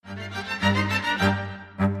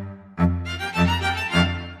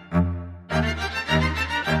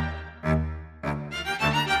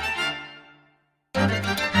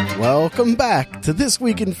Welcome back to This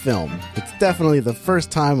Week in Film. It's definitely the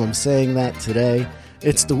first time I'm saying that today.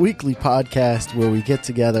 It's the weekly podcast where we get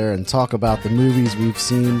together and talk about the movies we've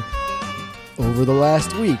seen over the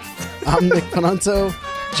last week. I'm Nick Panunto,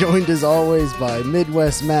 joined as always by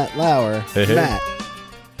Midwest Matt Lauer. Hey. Matt,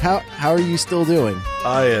 how are you still doing?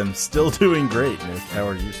 I am still doing great, Nick. How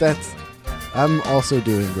are you? I'm also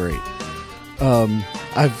doing great.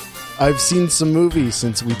 I've seen some movies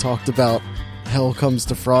since we talked about Hell Comes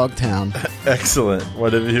to Frogtown. Excellent.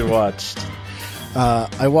 What have you watched?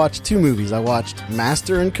 I watched two movies. I watched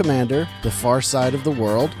Master and Commander, The Far Side of the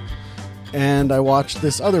World, and I watched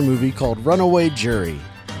this other movie called Runaway Jury.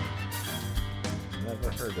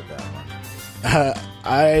 Never heard of that one.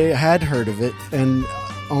 I had heard of it and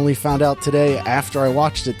only found out today after I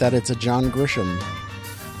watched it that it's a John Grisham.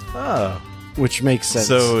 Oh. Which makes sense.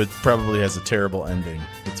 So it probably has a terrible ending.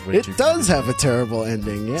 It does have a terrible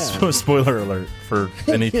ending, yeah. So spoiler alert for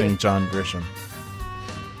anything John Grisham.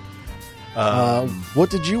 What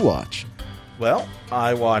did you watch? Well,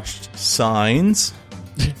 I watched Signs,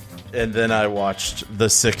 and then I watched The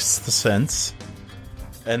Sixth Sense,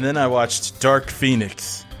 and then I watched Dark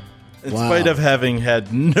Phoenix. In spite of having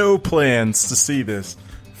had no plans to see this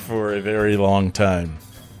for a very long time.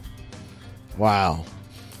 Wow.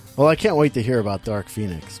 Well, I can't wait to hear about Dark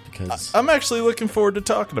Phoenix because I'm actually looking forward to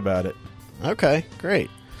talking about it. Okay,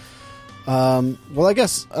 great. Well, I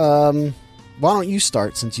guess why don't you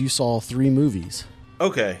start since you saw 3 movies?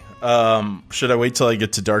 Okay. Should I wait till I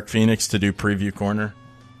get to Dark Phoenix to do Preview Corner?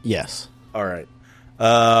 Yes. All right.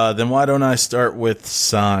 Then why don't I start with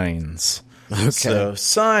Signs? Okay. So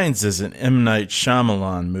Signs is an M. Night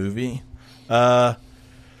Shyamalan movie.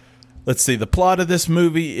 Let's see. The plot of this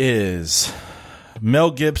movie is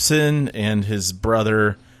Mel Gibson and his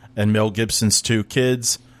brother and Mel Gibson's 2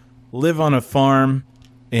 kids live on a farm,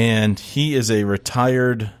 and he is a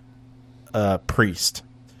retired priest.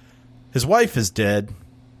 His wife is dead,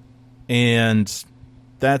 and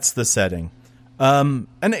that's the setting. An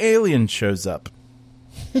alien shows up,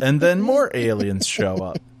 and then more aliens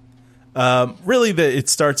show up. Really, it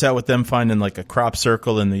starts out with them finding like a crop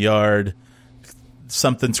circle in the yard.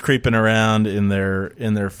 Something's creeping around in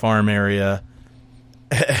their farm area.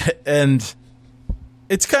 And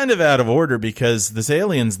it's kind of out of order because this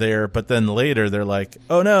alien's there, but then later they're like,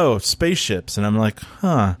 oh no, spaceships. And I'm like,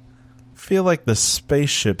 I feel like the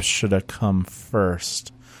spaceships should have come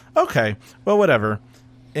first. Okay, well, whatever.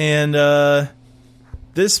 And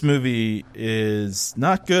this movie is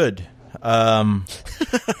not good. I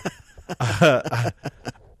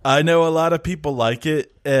know a lot of people like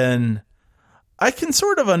it, and I can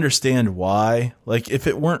sort of understand why. Like, if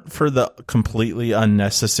it weren't for the completely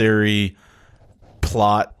unnecessary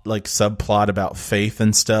plot, like subplot about faith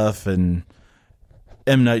and stuff, and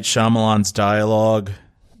M. Night Shyamalan's dialogue,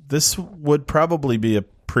 this would probably be a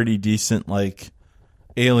pretty decent, like,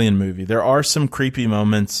 alien movie. There are some creepy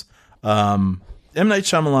moments. M. Night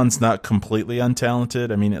Shyamalan's not completely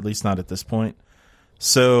untalented. I mean, at least not at this point.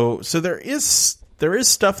 So there is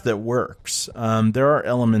stuff that works. There are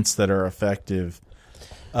elements that are effective.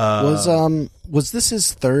 Was this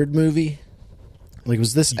his 3rd movie? Like,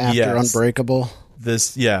 was this after Unbreakable?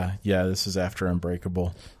 This is after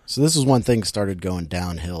Unbreakable. So this was when things started going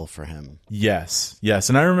downhill for him. Yes.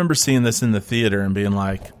 And I remember seeing this in the theater and being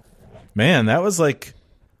like, man, that was like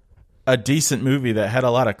a decent movie that had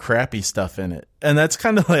a lot of crappy stuff in it. And that's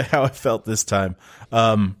kind of like how I felt this time.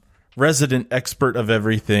 Resident expert of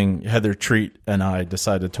everything, Heather Treat, and I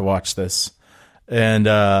decided to watch this. And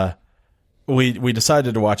we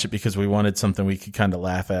decided to watch it because we wanted something we could kind of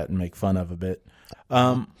laugh at and make fun of a bit.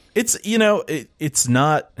 It's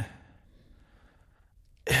not...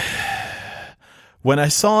 When I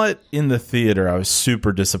saw it in the theater, I was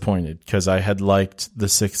super disappointed because I had liked The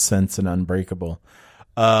Sixth Sense and Unbreakable.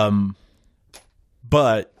 But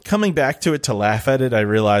coming back to it to laugh at it, I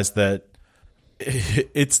realized that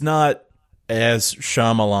it's not as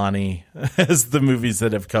Shyamalan-y as the movies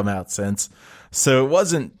that have come out since. So it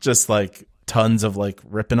wasn't just like tons of like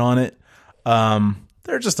ripping on it.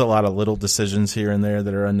 There are just a lot of little decisions here and there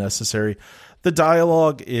that are unnecessary. The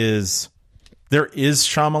dialogue there is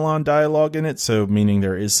Shyamalan dialogue in it, so meaning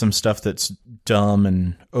there is some stuff that's dumb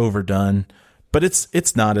and overdone, but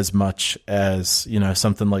it's not as much as,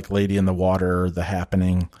 something like Lady in the Water or The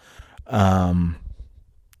Happening.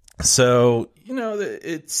 So,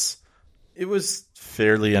 it was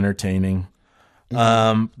fairly entertaining.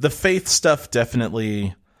 The faith stuff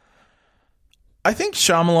definitely, I think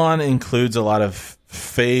Shyamalan includes a lot of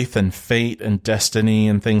faith and fate and destiny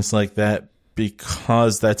and things like that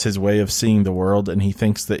because that's his way of seeing the world, and he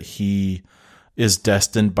thinks that he is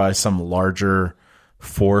destined by some larger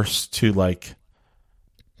forced to like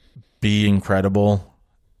be incredible,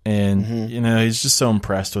 and he's just so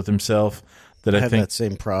impressed with himself that I think that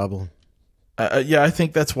same problem. I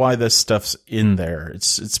think that's why this stuff's in there.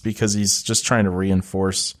 It's because he's just trying to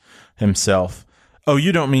reinforce himself. Oh,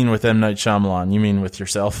 you don't mean with M. Night Shyamalan, you mean with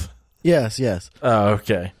yourself? Yes. Oh,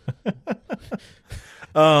 okay.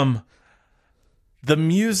 The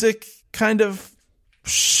music kind of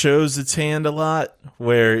shows its hand a lot,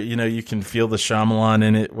 where, you can feel the Shyamalan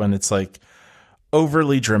in it when it's like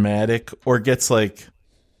overly dramatic, or gets like,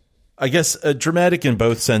 I guess, dramatic in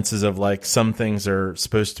both senses of like some things are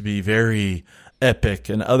supposed to be very epic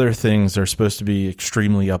and other things are supposed to be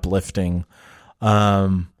extremely uplifting.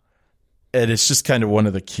 And it's just kind of one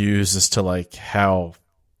of the cues as to like how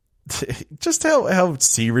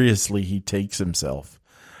seriously he takes himself.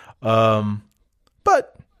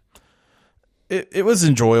 But it was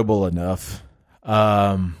enjoyable enough.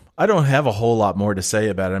 I don't have a whole lot more to say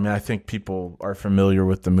about it. I mean, I think people are familiar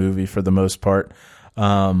with the movie for the most part.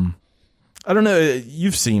 I don't know.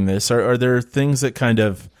 You've seen this. Are there things that kind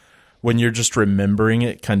of, when you're just remembering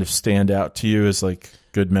it, kind of stand out to you as like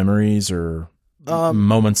good memories or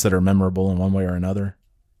moments that are memorable in one way or another?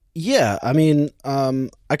 Yeah, I mean,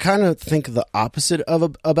 I kind of think the opposite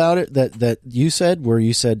about it that you said, where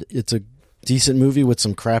you said it's a decent movie with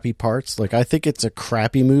some crappy parts. Like, I think it's a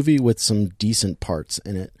crappy movie with some decent parts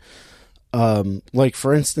in it. Like,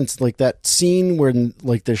 for instance, like that scene where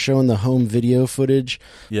like they're showing the home video footage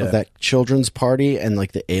of that children's party, and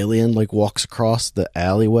like the alien like walks across the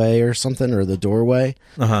alleyway or something, or the doorway.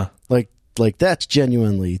 Like that's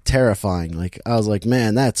genuinely terrifying. Like, I was like,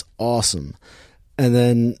 man, that's awesome. And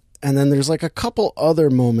then there's like a couple other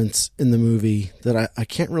moments in the movie that I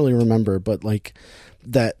can't really remember, but like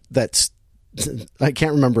that's I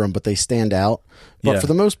can't remember them, but they stand out. But for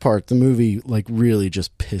the most part, the movie like really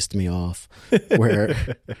just pissed me off. Where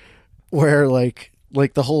like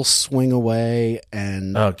the whole swing away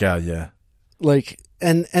and oh god, yeah, like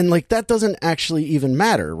and like that doesn't actually even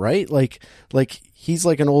matter, right? Like he's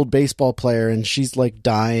like an old baseball player, and she's like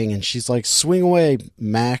dying, and she's like, swing away,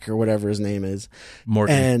 Mac, or whatever his name is,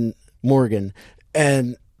 Morgan,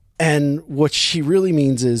 and what she really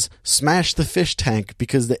means is smash the fish tank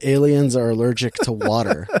because the aliens are allergic to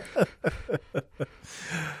water.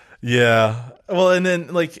 Yeah. Well, and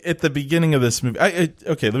then like at the beginning of this movie,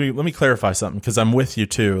 okay, let me clarify something, because I'm with you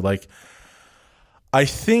too. Like, I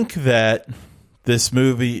think that this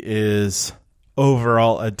movie is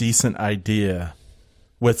overall a decent idea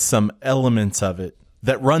with some elements of it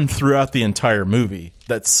that run throughout the entire movie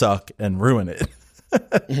that suck and ruin it.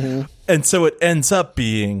 Mm-hmm. And so it ends up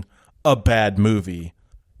being a bad movie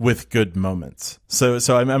with good moments. So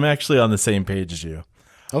I'm actually on the same page as you.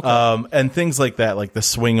 Okay. And things like that, like the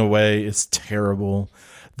swing away is terrible.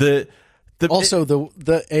 The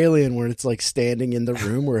alien where it's like standing in the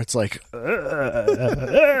room where it's like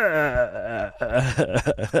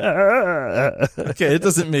okay, it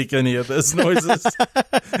doesn't make any of those noises.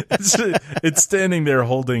 It's standing there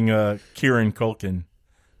holding Kieran Culkin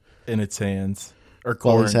in its hands, or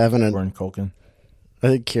Kieran Culkin. I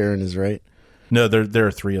think Kieran is right. No, there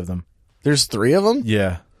are three of them. There's three of them?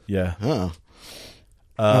 Yeah. Oh.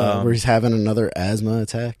 Where he's having another asthma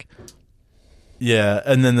attack. Yeah,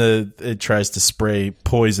 and then it tries to spray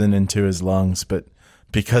poison into his lungs, but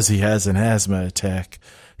because he has an asthma attack,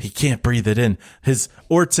 he can't breathe it in.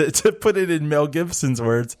 To put it in Mel Gibson's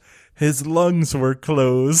words, his lungs were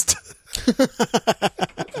closed.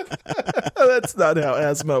 That's not how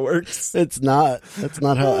asthma works. It's not. That's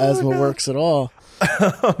not how asthma works at all.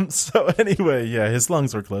 So anyway, yeah, his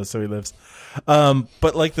lungs were closed, so he lives.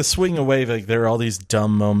 But like the swing away, like there are all these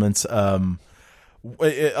dumb moments. A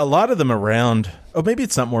lot of them around. Oh, maybe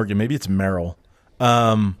it's not Morgan. Maybe it's Merrill.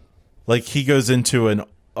 Like he goes into an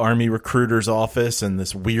army recruiter's office, and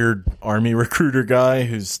this weird army recruiter guy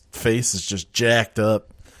whose face is just jacked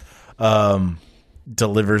up,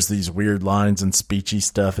 delivers these weird lines and speechy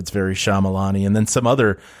stuff. It's very Shyamalan-y. And then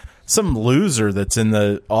some loser that's in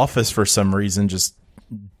the office for some reason, just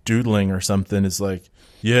doodling or something, is like,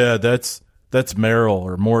 yeah, that's Merrill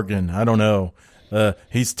or Morgan. I don't know.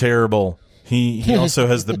 He's terrible. He also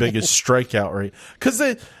has the biggest strikeout rate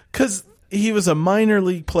because he was a minor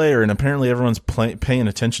league player, and apparently everyone's paying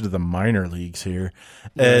attention to the minor leagues here.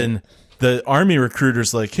 Right. And the army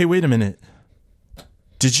recruiter's like, "Hey, wait a minute.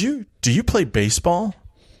 Do you play baseball?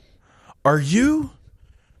 Are you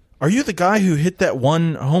the guy who hit that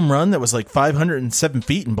one home run that was like 507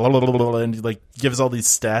 feet and blah blah blah blah?" And he like gives all these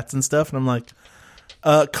stats and stuff, and I'm like,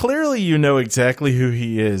 clearly you know exactly who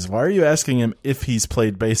he is. Why are you asking him if he's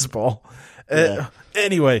played baseball? Yeah.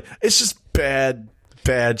 Anyway, it's just bad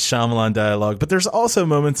bad Shyamalan dialogue. But there's also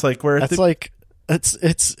moments like where it's like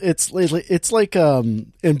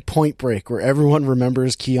in Point Break where everyone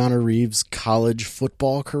remembers Keanu Reeves' college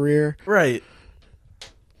football career. Right.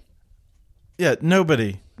 Yeah,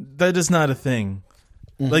 nobody. That is not a thing.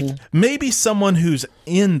 Mm-hmm. Like, maybe someone who's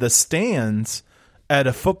in the stands at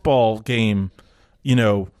a football game,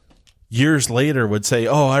 years later would say,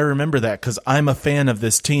 oh, I remember that because I'm a fan of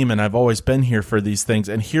this team and I've always been here for these things.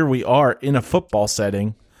 And here we are in a football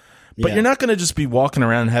setting. But you're not going to just be walking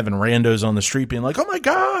around and having randos on the street being like, oh, my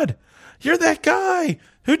God, you're that guy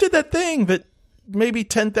who did that thing that maybe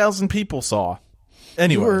 10,000 people saw.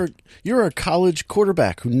 Anyway. You're a college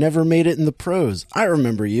quarterback who never made it in the pros. I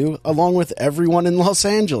remember you, along with everyone in Los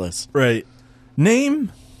Angeles. Right. Name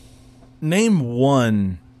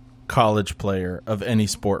one college player of any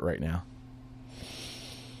sport right now.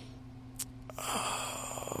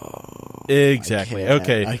 Exactly.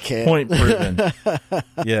 Okay. I can't. Point proven.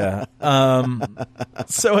 Yeah.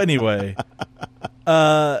 So anyway,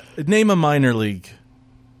 name a minor league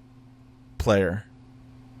player.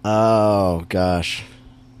 Oh gosh,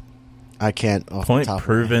 I can't. Point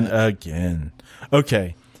proven again.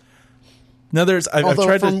 Okay. Now I've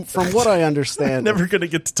tried from what I understand, I'm never going to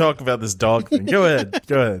get to talk about this dog thing. Go ahead.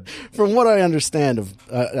 Go ahead. From what I understand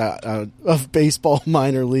of baseball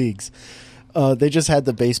minor leagues, they just had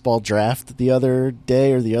the baseball draft the other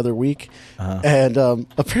day or the other week, and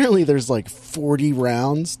apparently there's like 40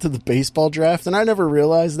 rounds to the baseball draft, and I never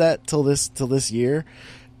realized that till this year,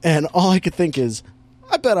 and all I could think is,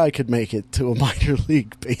 I bet I could make it to a minor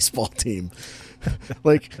league baseball team.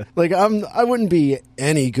 I wouldn't be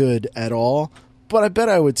any good at all, but I bet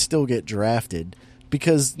I would still get drafted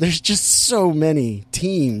because there's just so many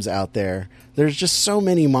teams out there. There's just so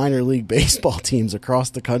many minor league baseball teams across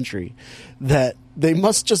the country that they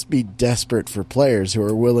must just be desperate for players who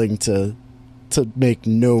are willing to make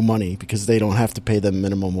no money because they don't have to pay them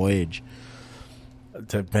minimum wage.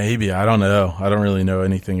 Maybe. I don't know. I don't really know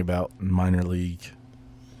anything about minor league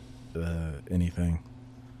anything.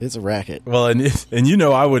 It's a racket. Well, and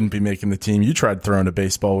I wouldn't be making the team. You tried throwing a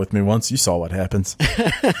baseball with me once. You saw what happens.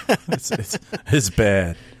 It's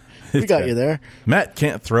bad. We got you there. Matt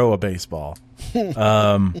can't throw a baseball.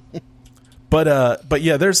 But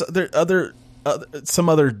yeah, there's some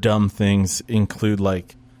other dumb things include,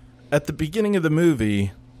 like, at the beginning of the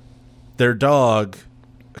movie, their dog,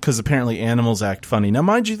 because apparently animals act funny. Now,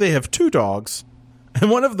 mind you, they have two dogs, and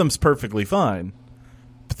one of them's perfectly fine.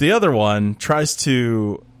 But the other one tries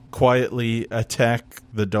to quietly attack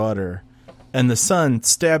the daughter, and the son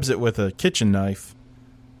stabs it with a kitchen knife,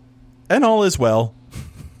 and all is well.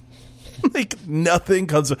 Like, nothing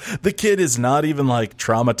comes. The kid is not even, like,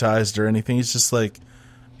 traumatized or anything. He's just like,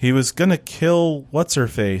 he was gonna kill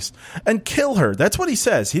what's-her-face and kill her. That's what he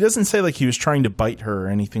says. He doesn't say, like, he was trying to bite her or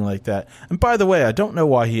anything like that. And by the way, I don't know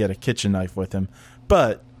why he had a kitchen knife with him,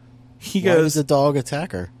 but he goes... Why did the dog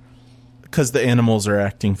attack her? Because the animals are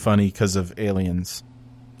acting funny because of aliens.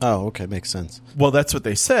 Oh, okay. Makes sense. Well, that's what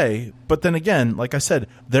they say. But then again, like I said,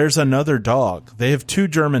 there's another dog. They have two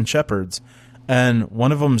German Shepherds, and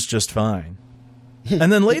one of them's just fine.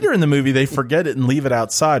 And then later in the movie, they forget it and leave it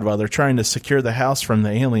outside while they're trying to secure the house from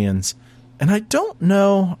the aliens. And I don't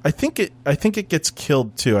know. I think it gets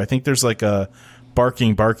killed too. I think there's like a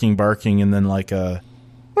barking, and then like a,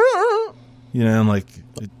 like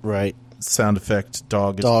right sound effect.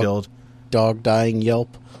 Dog is killed. Dog dying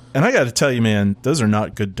yelp. And I got to tell you, man, those are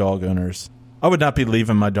not good dog owners. I would not be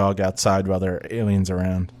leaving my dog outside while there are aliens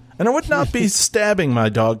around. And I would not be stabbing my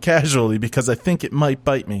dog casually because I think it might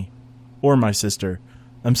bite me. Or my sister.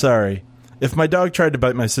 I'm sorry. If my dog tried to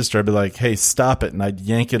bite my sister, I'd be like, hey, stop it. And I'd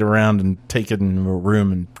yank it around and take it in a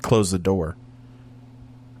room and close the door.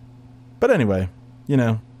 But anyway,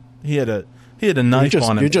 he had a knife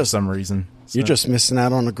on him for some reason. So. You're just missing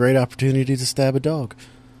out on a great opportunity to stab a dog.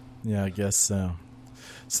 Yeah, I guess so.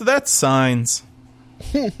 So that's Signs.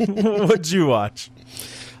 What'd you watch?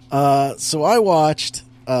 So I watched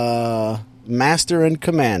Master and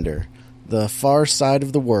Commander, The Far Side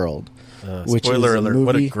of the World. Spoiler alert,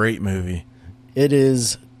 what a great movie. It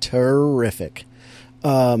is terrific.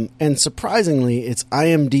 And surprisingly, its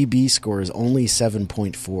IMDb score is only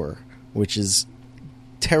 7.4, which is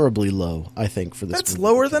terribly low, I think, for this That's movie.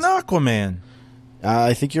 Lower than Aquaman.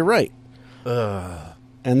 I think you're right.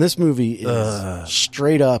 And this movie is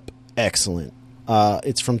straight up excellent.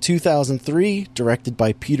 It's from 2003, directed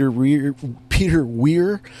by Peter Weir.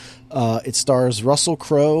 It stars Russell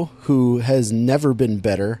Crowe, who has never been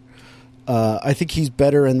better. I think he's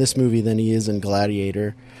better in this movie than he is in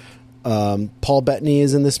Gladiator. Paul Bettany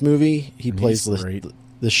is in this movie. He plays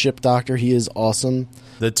the ship doctor. He is awesome.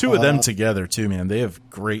 The two of them together too, man. They have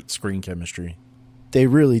great screen chemistry. They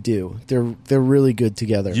really do. They're really good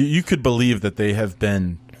together. You could believe that they have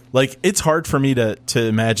been like. It's hard for me to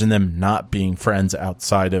imagine them not being friends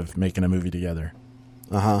outside of making a movie together.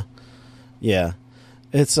 Yeah,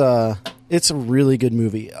 it's a really good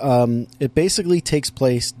movie. It basically takes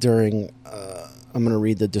place during. I'm going to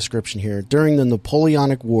read the description here. During the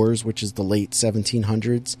Napoleonic Wars, which is the late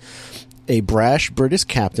 1700s, a brash British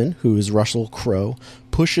captain, who is Russell Crowe,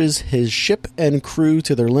 pushes his ship and crew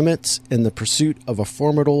to their limits in the pursuit of a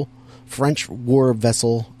formidable French war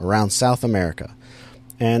vessel around South America.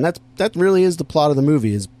 And that really is the plot of the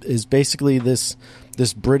movie. Is basically this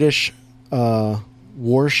British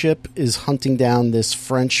warship is hunting down this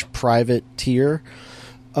French privateer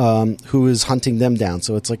who is hunting them down.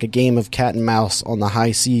 So it's like a game of cat and mouse on the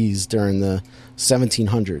high seas during the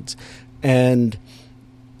 1700s. And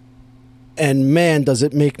man, does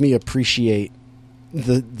it make me appreciate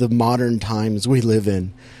the modern times we live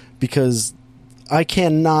in, because I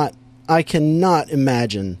cannot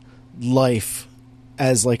imagine life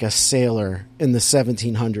as like a sailor in the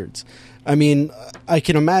 1700s. I mean, I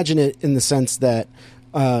can imagine it in the sense that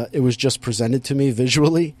it was just presented to me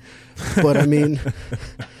visually, but I mean,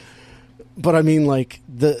 like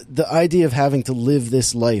the idea of having to live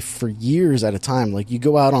this life for years at a time. Like, you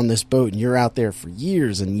go out on this boat and you're out there for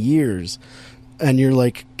years and years, and you're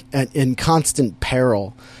like in constant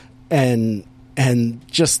peril, and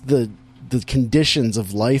just the conditions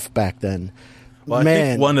of life back then. Well, man, I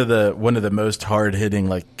think one of the most hard hitting,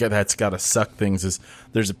 like, that's got to suck things is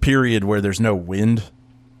there's a period where there's no wind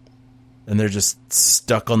and they're just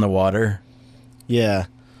stuck on the water. Yeah.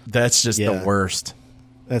 That's just the worst.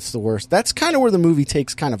 That's the worst. That's kind of where the movie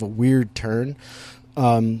takes kind of a weird turn.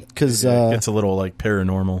 Because it gets a little like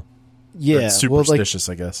paranormal. Yeah. Superstitious,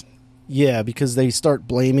 I guess. Yeah, because they start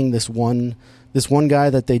blaming this one guy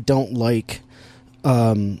that they don't like.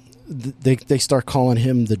 They start calling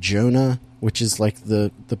him the Jonah, which is like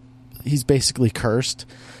he's basically cursed,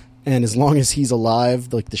 and as long as he's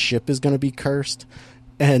alive, like, the ship is going to be cursed.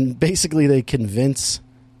 And basically they convince,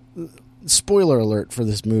 spoiler alert for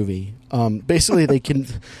this movie, basically they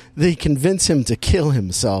convince him to kill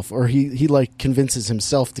himself, or he like convinces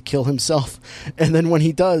himself to kill himself, and then when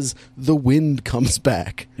he does, the wind comes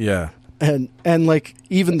back. Yeah. And like,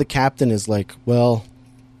 even the captain is like, well,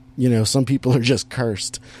 you know, some people are just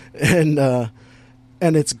cursed, and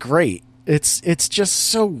it's great. It's just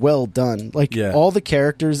so well done. Like, all the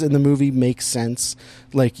characters in the movie make sense.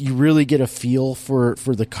 Like, you really get a feel for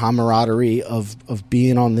the camaraderie of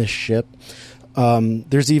being on this ship.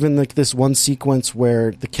 There's even like this one sequence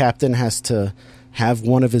where the captain has to have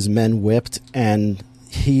one of his men whipped, and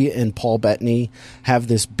he and Paul Bettany have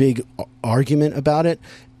this big argument about it.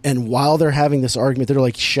 And while they're having this argument, they're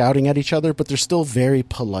like shouting at each other, but they're still very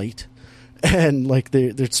polite. And like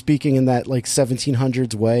they're speaking in that like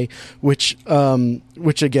 1700s way, which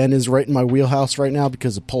again is right in my wheelhouse right now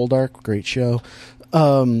because of Poldark, great show,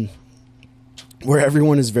 where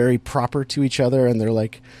everyone is very proper to each other, and they're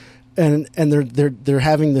like, and they're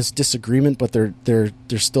having this disagreement, but they're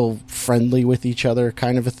still friendly with each other,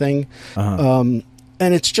 kind of a thing.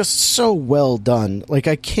 And it's just so well done. Like,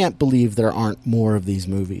 I can't believe there aren't more of these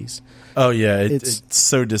movies. Oh, yeah. It's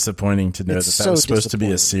so disappointing to know that was supposed to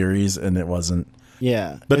be a series and it wasn't.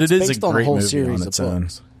 Yeah. But it is a great movie on its own.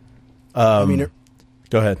 Go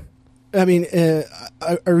ahead. I mean,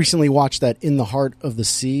 I recently watched that In the Heart of the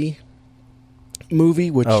Sea movie,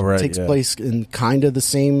 which takes place in kind of the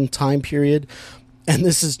same time period. And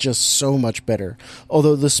this is just so much better.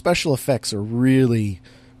 Although the special effects are really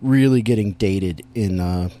getting dated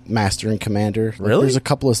in Master and Commander. Like, really? There's a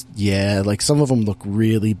couple of... Yeah, like, some of them look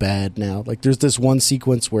really bad now. Like, there's this one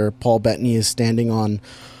sequence where Paul Bettany is standing on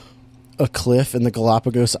a cliff in the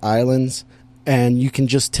Galapagos Islands, and you can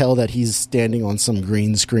just tell that he's standing on some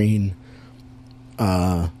green screen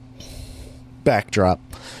backdrop.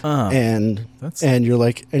 And you're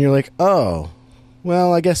like, oh,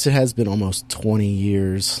 well, I guess it has been almost 20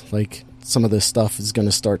 years. Like, some of this stuff is going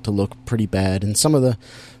to start to look pretty bad, and some of the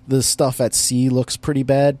stuff at sea looks pretty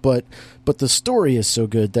bad, but the story is so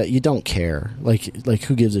good that you don't care. Like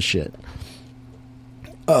who gives a shit?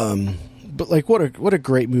 But like, what a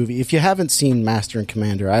great movie. If you haven't seen Master and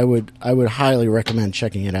Commander, I would highly recommend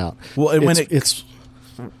checking it out. Well, it's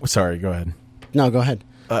sorry, go ahead. No, go ahead.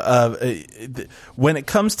 When it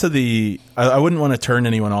comes to I wouldn't want to turn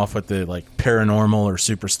anyone off with the like paranormal or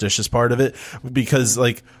superstitious part of it, because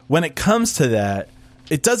like when it comes to that,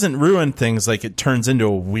 it doesn't ruin things. Like, it turns into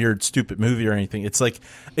a weird, stupid movie or anything. It's like,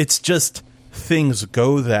 it's just things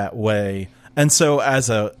go that way, And so as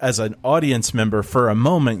an audience member, for a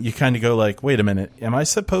moment, you kind of go like, wait a minute, am I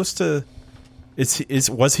supposed to...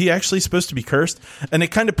 Was he actually supposed to be cursed? And it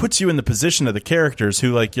kind of puts you in the position of the characters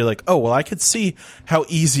who, like, you're like, oh, well, I could see how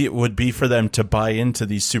easy it would be for them to buy into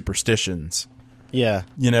these superstitions. Yeah.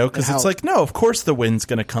 You know, because it's like, no, of course the wind's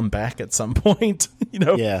going to come back at some point, you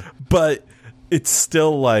know? Yeah. But it's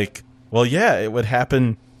still like, well, yeah, it would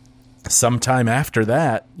happen sometime after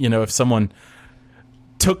that, you know, if someone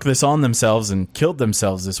took this on themselves and killed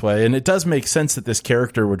themselves this way. And it does make sense that this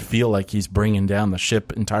character would feel like he's bringing down the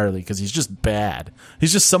ship entirely because he's just bad.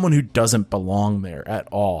 He's just someone who doesn't belong there at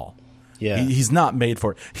all. Yeah. He's not made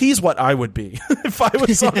for it. He's what I would be if I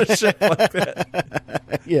was on a ship like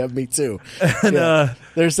that. Yeah, me too. And,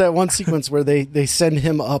 there's that one sequence where they send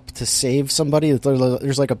him up to save somebody.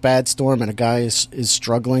 There's like a bad storm and a guy is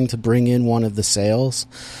struggling to bring in one of the sails.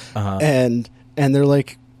 And they're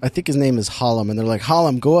like, I think his name is Hallam, and they're like,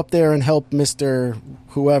 Hallam, go up there and help Mr.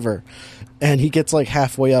 whoever. And he gets like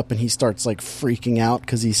halfway up and he starts like freaking out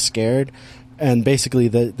because he's scared. And basically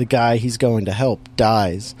the guy he's going to help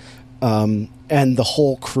dies. And the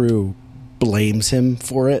whole crew blames him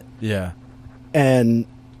for it. Yeah. And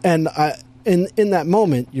I in that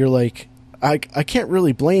moment, you're like, I can't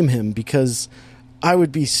really blame him because I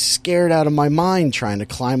would be scared out of my mind trying to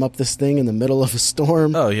climb up this thing in the middle of a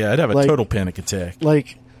storm. Oh, yeah, I'd have a total panic attack.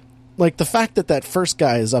 Like the fact that first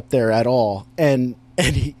guy is up there at all, and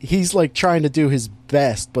he's like trying to do his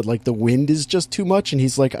best, but like the wind is just too much, and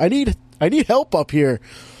he's like, I need help up here,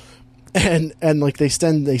 and like they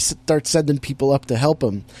start sending people up to help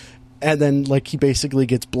him, and then like he basically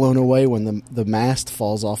gets blown away when the mast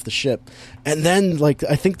falls off the ship, and then like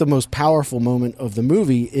I think the most powerful moment of the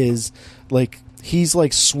movie is like he's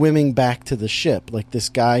like swimming back to the ship, like this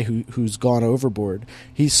guy who's gone overboard.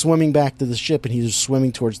 He's swimming back to the ship and he's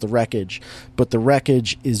swimming towards the wreckage, but the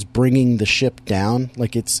wreckage is bringing the ship down,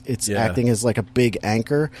 like it's acting as like a big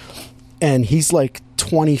anchor, and he's like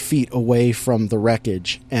 20 feet away from the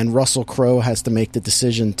wreckage, and Russell Crowe has to make the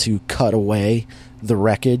decision to cut away the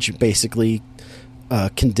wreckage, basically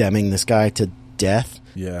condemning this guy to death.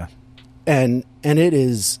 Yeah. And it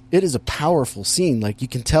is a powerful scene. Like you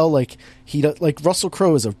can tell, like Russell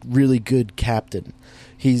Crowe is a really good captain.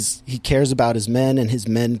 He cares about his men, and his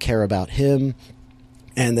men care about him,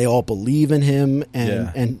 and they all believe in him,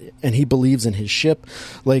 and he believes in his ship.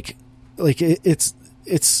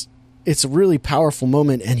 It's a really powerful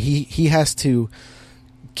moment, and he has to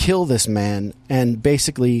kill this man, and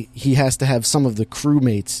basically he has to have some of the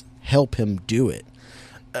crewmates help him do it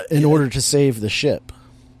in order to save the ship.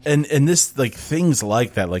 And this, like, things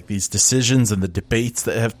like that, like these decisions and the debates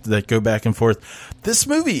that go back and forth. This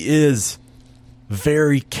movie is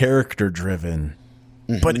very character driven,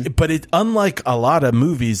 but it, unlike a lot of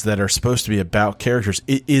movies that are supposed to be about characters,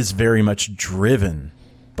 it is very much driven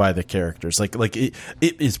by the characters. Like it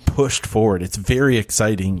is pushed forward. It's very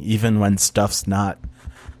exciting, even when stuff's not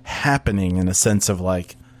happening in a sense of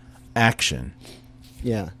like action.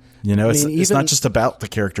 Yeah, you know, it's not just about the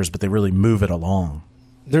characters, but they really move it along.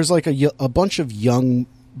 There's like a bunch of young,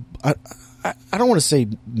 I don't want to say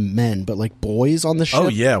men, but like boys on the ship. Oh,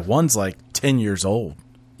 yeah. One's like 10 years old.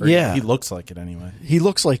 Yeah. He looks like it anyway. He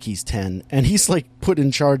looks like he's 10, and he's like put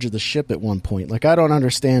in charge of the ship at one point. Like, I don't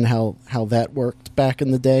understand how that worked back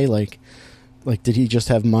in the day. Like did he just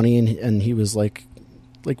have money and he was like,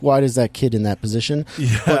 why is that kid in that position?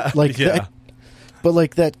 Yeah. But like, yeah. But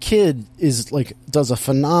like that kid is like does a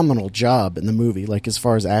phenomenal job in the movie, like as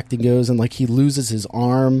far as acting goes, and like he loses his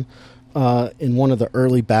arm in one of the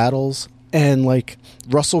early battles, and like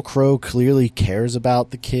Russell Crowe clearly cares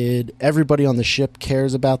about the kid. Everybody on the ship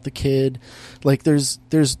cares about the kid. Like there's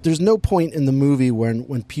no point in the movie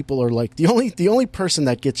when people are like the only person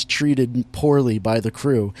that gets treated poorly by the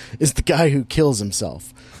crew is the guy who kills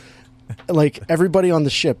himself. Like everybody on the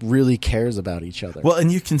ship really cares about each other. Well,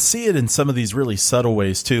 and you can see it in some of these really subtle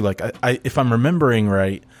ways too. Like I if I'm remembering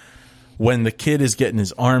right, when the kid is getting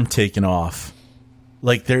his arm taken off,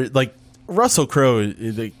 like they're like Russell Crowe,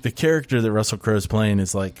 the character that Russell Crowe is playing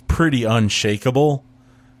is like pretty unshakable.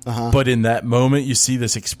 But in that moment, you see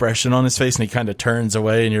this expression on his face, and he kind of turns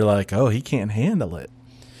away, and you're like, "Oh, he can't handle it."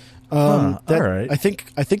 All right. I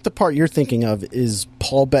think the part you're thinking of is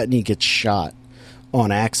Paul Bettany gets shot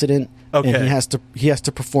on accident. Okay. And he has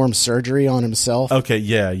to perform surgery on himself. Okay,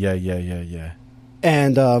 yeah.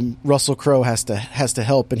 And Russell Crowe has to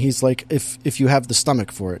help, and he's like, if you have the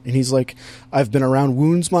stomach for it. And he's like, I've been around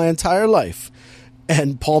wounds my entire life.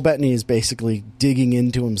 And Paul Bettany is basically digging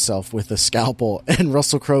into himself with a scalpel, and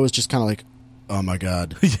Russell Crowe is just kind of like, oh my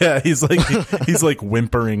God. Yeah, he's like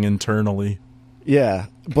whimpering internally. Yeah,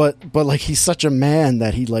 but like he's such a man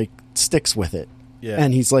that he like sticks with it. Yeah.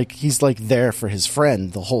 And he's like there for his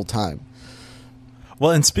friend the whole time.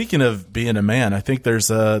 Well, and speaking of being a man, I think there's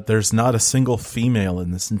not a single female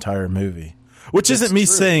in this entire movie. Which isn't me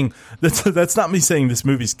saying that's not me saying this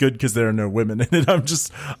movie's good because there are no women in it. I'm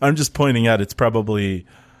just pointing out it's probably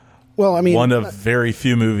one of very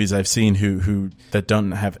few movies I've seen who that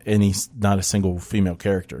don't have not a single female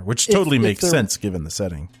character, which totally makes sense given the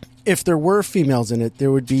setting. If there were females in it,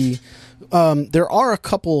 there would be. There are a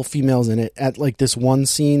couple females in it at like this one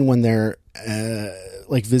scene when they're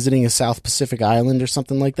like visiting a South Pacific island or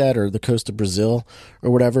something like that, or the coast of Brazil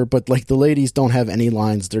or whatever. But like the ladies don't have any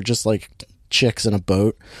lines; they're just like chicks in a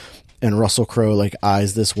boat, and Russell Crowe like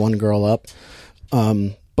eyes this one girl up.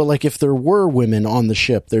 But like if there were women on the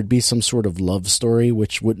ship, there'd be some sort of love story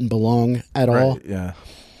which wouldn't belong at all. Yeah.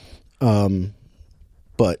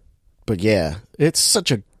 But yeah, it's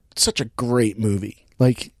such a great movie.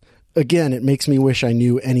 Like again, it makes me wish I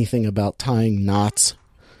knew anything about tying knots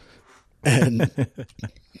and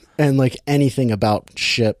and like anything about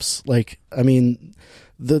ships. Like I mean,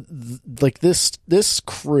 this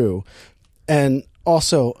crew. And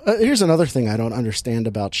also, here's another thing I don't understand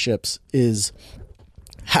about ships is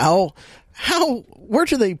where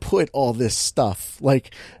do they put all this stuff?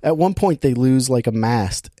 Like at one point they lose like a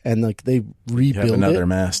mast and like they rebuild another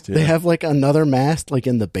mast. Yeah. They have like another mast like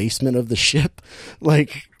in the basement of the ship.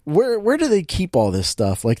 Like where do they keep all this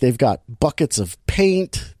stuff? Like they've got buckets of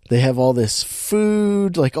paint. They have all this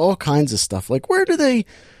food, like all kinds of stuff. Like where do they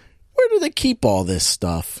keep all this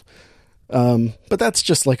stuff? But that's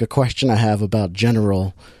just like a question I have about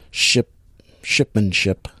general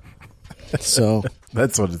shipmanship. So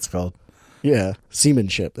that's what it's called. Yeah,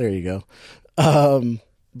 seamanship. There you go.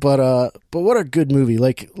 But what a good movie.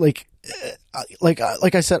 Like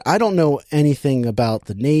I said, I don't know anything about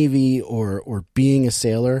the Navy or being a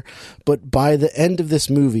sailor, but by the end of this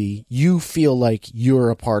movie, you feel like you're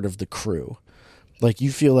a part of the crew. Like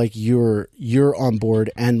you feel like you're on board,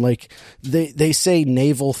 and like they say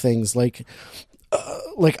naval things like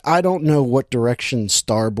I don't know what direction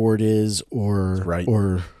starboard is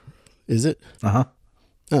or is it? Uh-huh.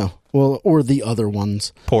 Oh, well, or the other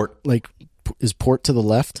ones. Port. Like is port to the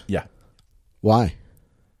left? Yeah. Why?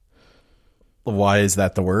 Why is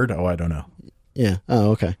that the word? Oh, I don't know. Yeah.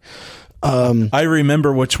 Oh, okay. I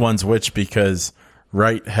remember which one's which because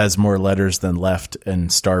right has more letters than left,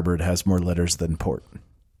 and starboard has more letters than port.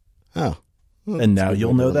 Oh. Well, and now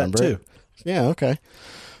you'll know that too. Yeah, okay.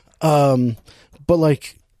 But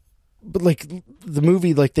like the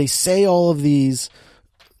movie, like they say all of these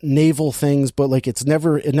naval things, but like it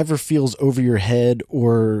never feels over your head,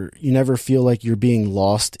 or you never feel like you're being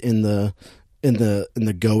lost in the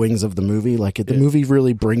goings of the movie. Like the movie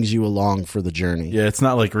really brings you along for the journey. Yeah, it's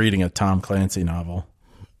not like reading a Tom Clancy novel.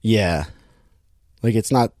 Yeah. Like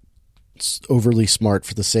it's not overly smart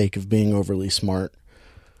for the sake of being overly smart.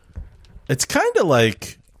 It's kind of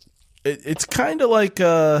like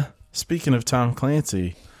speaking of Tom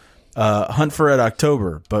Clancy, Hunt for Red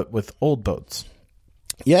October, but with old boats.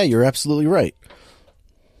 Yeah, you're absolutely right.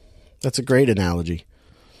 That's a great analogy.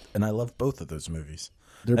 And I love both of those movies.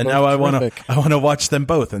 They're and both now terrific. I want to watch them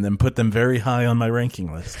both and then put them very high on my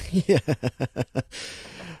ranking list. Yeah.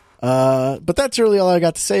 But that's really all I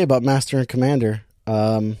got to say about Master and Commander.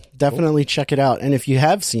 Definitely check it out. And if you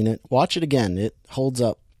have seen it, watch it again. It holds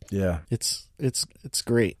up. Yeah. It's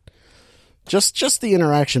great. Just the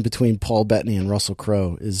interaction between Paul Bettany and Russell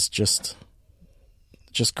Crowe is just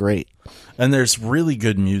great. And there's really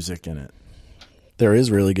good music in it. There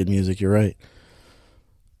is really good music. You're right.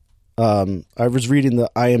 I was reading the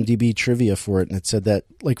IMDb trivia for it, and it said that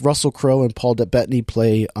like Russell Crowe and Paul Bettany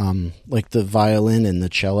play like the violin and the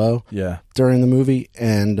cello during the movie,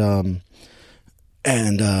 and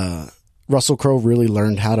Russell Crowe really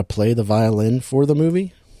learned how to play the violin for the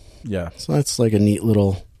movie. Yeah, so that's like a neat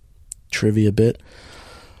little trivia bit.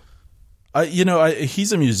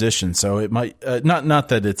 He's a musician, so it might not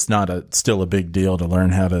that it's not still a big deal to learn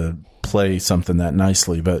how to play something that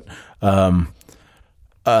nicely, but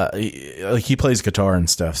he plays guitar and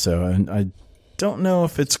stuff. So I don't know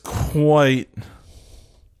if it's quite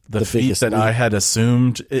the feat that I had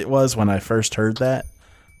assumed it was when I first heard that.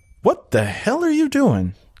 What the hell are you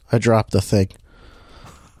doing? I dropped the thing.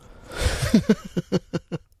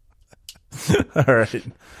 All right.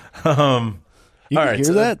 You all can right,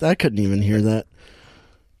 hear that? I couldn't even hear that.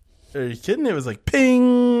 Are you kidding? It was like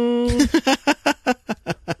ping.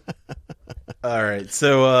 All right.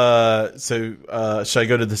 So should I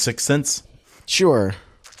go to The Sixth Sense? Sure.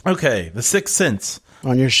 Okay, The Sixth Sense.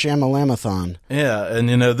 On your Shyamalamathon. Yeah, and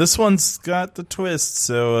this one's got the twist.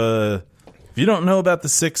 So if you don't know about The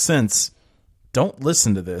Sixth Sense, don't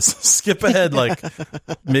listen to this. Skip ahead like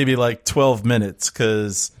maybe like 12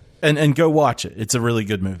 minutes and go watch it. It's a really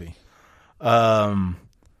good movie. So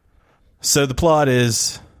the plot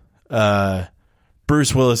is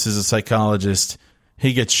Bruce Willis is a psychologist.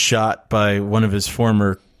 He gets shot by one of his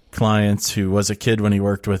former clients who was a kid when he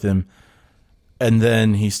worked with him. And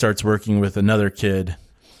then he starts working with another kid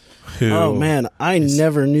who... Oh, man. I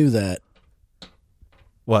never knew that.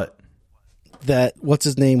 What? That what's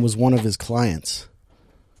his name was one of his clients.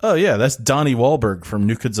 Oh, yeah. That's Donnie Wahlberg from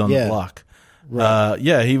New Kids on the Block. Right.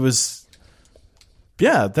 Yeah, he was...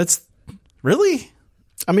 Yeah, that's... Really?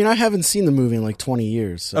 I mean, I haven't seen the movie in like 20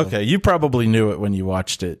 years. So. Okay, you probably knew it when you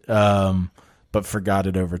watched it, but forgot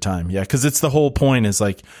it over time. Yeah, because it's the whole point is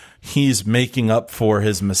like he's making up for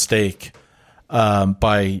his mistake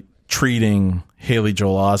by treating Haley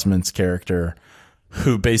Joel Osment's character,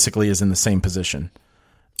 who basically is in the same position.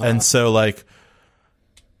 And so like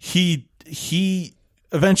he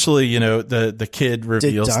eventually, you know, the kid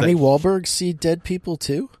reveals Did Donnie Wahlberg see dead people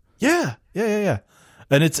too? Yeah.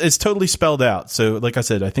 And it's totally spelled out. So like I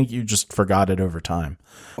said, I think you just forgot it over time.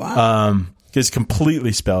 Wow. It's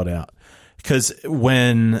completely spelled out. Because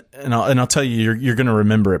when I'll tell you, you're going to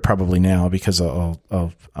remember it probably now because I'm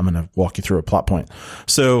going to walk you through a plot point.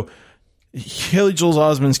 So Haley Joel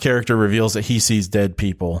Osment's character reveals that he sees dead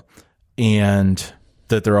people and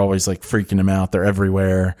that they're always like freaking him out. They're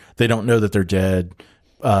everywhere. They don't know that they're dead.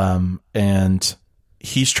 And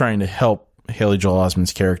he's trying to help Haley Joel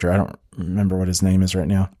Osment's character. I don't remember what his name is right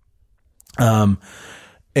now.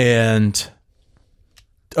 His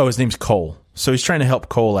name's Cole. So he's trying to help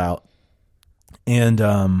Cole out. And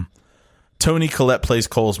Toni Collette plays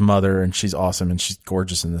Cole's mother, and she's awesome, and she's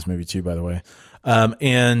gorgeous in this movie too, by the way.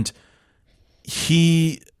 And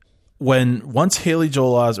once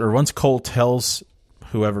Cole tells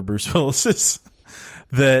whoever Bruce Willis is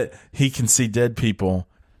that he can see dead people,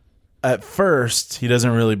 at first he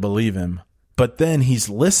doesn't really believe him, but then he's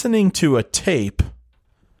listening to a tape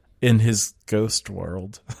in his ghost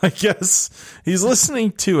world. I guess he's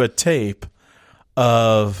listening to a tape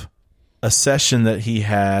of a session that he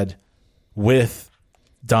had with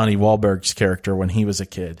Donnie Wahlberg's character when he was a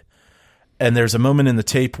kid. And there's a moment in the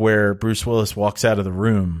tape where Bruce Willis walks out of the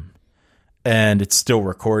room and it's still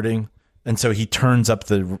recording. And so he turns up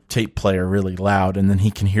the tape player really loud, and then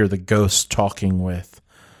he can hear the ghost talking with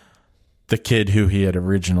the kid who he had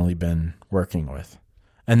originally been working with.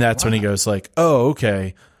 And that's when he goes like, oh,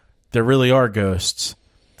 okay, there really are ghosts.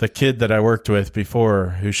 The kid that I worked with before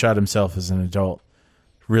who shot himself as an adult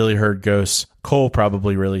really heard ghosts. Cole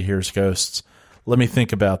probably really hears ghosts. Let me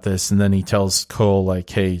think about this. And then he tells Cole, like,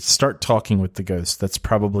 hey, start talking with the ghost. That's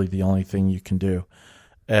probably the only thing you can do.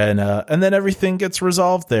 And then everything gets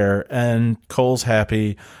resolved there, and Cole's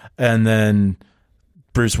happy. And then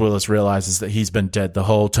Bruce Willis realizes that he's been dead the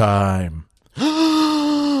whole time.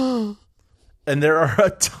 And there are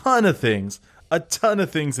a ton of things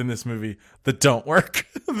in this movie that don't work.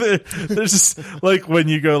 There's just like when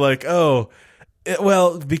you go like, oh,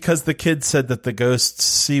 because the kid said that the ghosts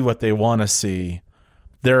see what they want to see,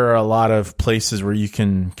 there are a lot of places where you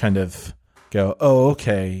can kind of go, oh,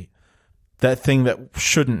 okay, that thing that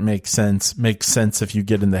shouldn't make sense makes sense if you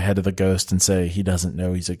get in the head of the ghost and say he doesn't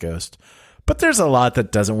know he's a ghost. But there's a lot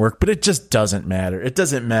that doesn't work, but it just doesn't matter. It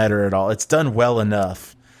doesn't matter at all. It's done well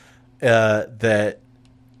enough and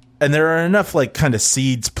there are enough like kind of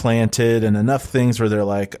seeds planted and enough things where they're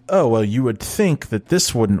like, oh, well, you would think that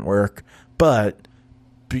this wouldn't work, but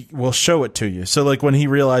we'll show it to you. So like when he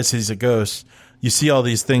realizes he's a ghost, you see all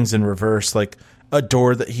these things in reverse, like a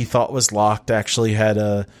door that he thought was locked actually had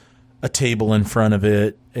a table in front of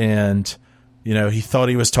it. And, you know, he thought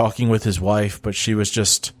he was talking with his wife, but she was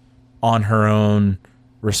just on her own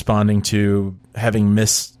responding to having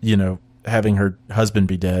having her husband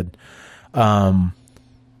be dead.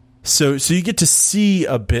 So you get to see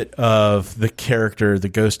a bit of the character, the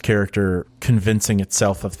ghost character, convincing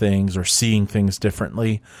itself of things or seeing things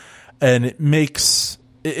differently, and it makes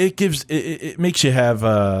you have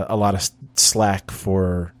a lot of slack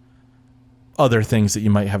for other things that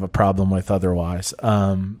you might have a problem with otherwise.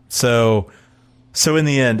 So in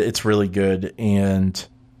the end, it's really good, and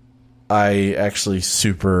I actually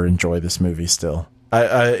super enjoy this movie still.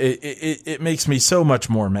 It makes me so much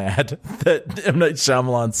more mad that M. Night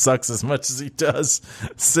Shyamalan sucks as much as he does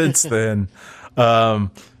since then.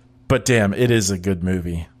 But damn, it is a good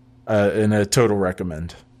movie and a total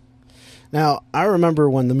recommend. Now, I remember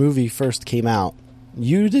when the movie first came out,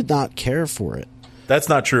 you did not care for it. That's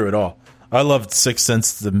not true at all. I loved Sixth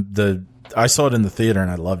Sense. I saw it in the theater and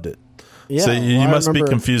I loved it. Yeah, So you well, I must be remember-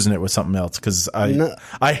 confusing it with something else because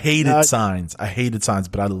I hated signs. I hated signs,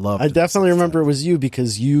 but I loved. I definitely remember it was you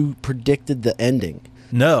because you predicted the ending.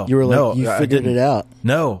 No, You were like, no, you I figured didn't. it out.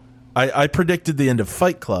 No, I predicted the end of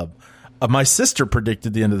Fight Club. My sister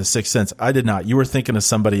predicted the end of The Sixth Sense. I did not. You were thinking of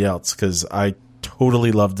somebody else because I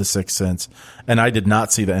totally loved The Sixth Sense, and I did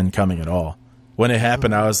not see the end coming at all. When it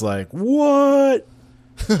happened, I was like, "What?"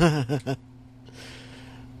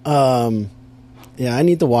 Yeah, I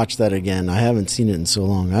need to watch that again. I haven't seen it in so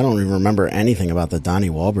long. I don't even remember anything about the Donnie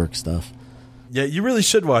Wahlberg stuff. Yeah, you really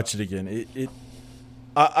should watch it again.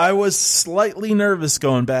 I was slightly nervous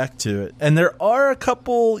going back to it, and there are a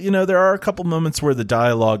couple moments where the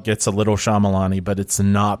dialogue gets a little Shyamalan-y, but it's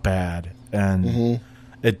not bad, and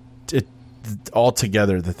it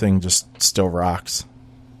altogether the thing just still rocks.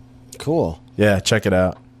 Cool. Yeah, check it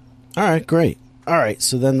out. All right, great. All right,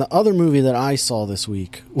 so then the other movie that I saw this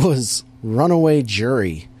week was Runaway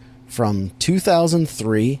Jury from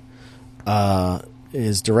 2003.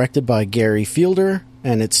 Is directed by Gary Fielder,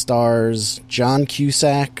 and it stars John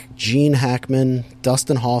Cusack, Gene Hackman,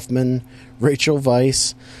 Dustin Hoffman, Rachel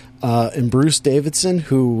Weisz, and Bruce Davison,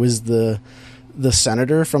 who was the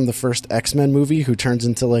senator from the first X-Men movie who turns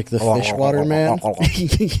into like the Fishwater Man.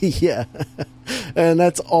 Yeah. And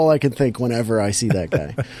that's all I can think whenever I see that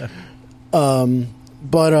guy.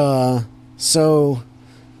 So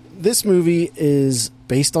this movie is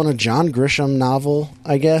based on a John Grisham novel,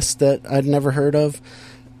 I guess, that I'd never heard of.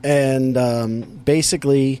 And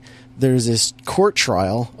basically, there's this court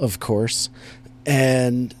trial, of course,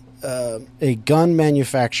 and a gun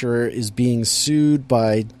manufacturer is being sued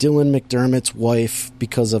by Dylan McDermott's wife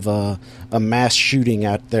because of a mass shooting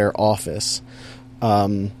at their office.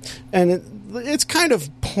 And it's kind of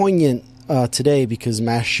poignant today because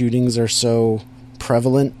mass shootings are so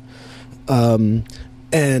prevalent.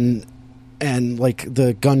 And like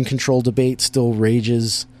the gun control debate still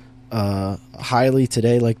rages highly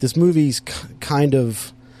today. Like this movie's kind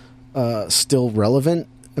of still relevant.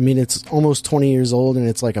 I mean, it's almost 20 years old and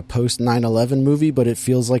it's like a post 9/11 movie, but it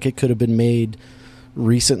feels like it could have been made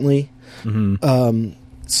recently.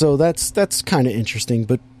 So that's kind of interesting.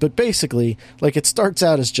 But basically, like it starts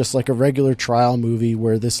out as just like a regular trial movie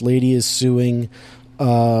where this lady is suing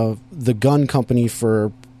the gun company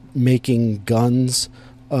for making guns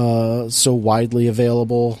so widely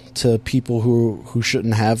available to people who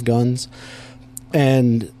shouldn't have guns,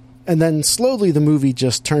 and then slowly the movie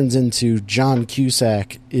just turns into John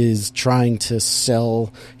Cusack is trying to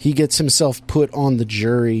sell. He gets himself put on the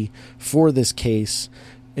jury for this case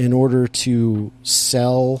in order to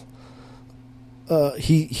sell.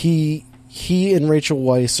 He and Rachel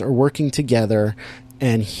Weisz are working together,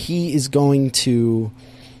 and he is going to.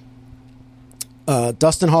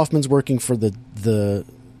 Dustin Hoffman's working for the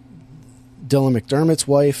Dylan McDermott's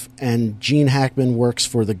wife, and Gene Hackman works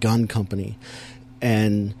for the gun company.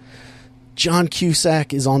 And John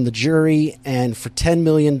Cusack is on the jury, and for $10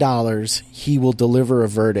 million, he will deliver a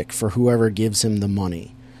verdict for whoever gives him the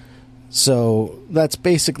money. So that's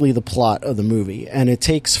basically the plot of the movie, and it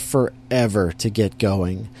takes forever to get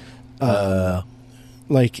going. Because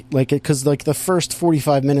the first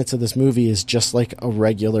 45 minutes of this movie is just like a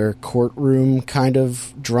regular courtroom kind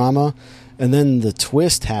of drama. And then the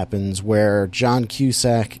twist happens where John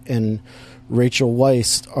Cusack and Rachel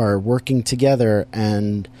Weisz are working together,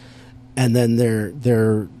 and then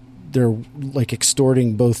they're like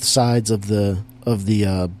extorting both sides of the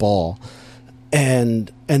ball.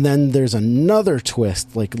 And then there's another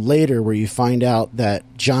twist like later where you find out that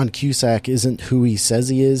John Cusack isn't who he says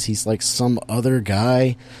he is. He's like some other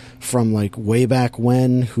guy from like way back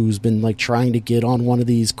when who's been like trying to get on one of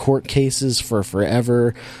these court cases for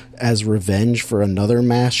forever as revenge for another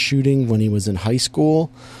mass shooting when he was in high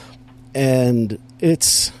school. And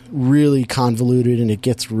it's really convoluted and it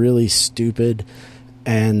gets really stupid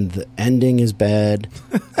and the ending is bad.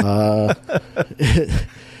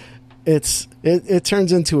 It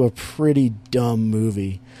turns into a pretty dumb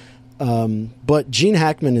movie. But Gene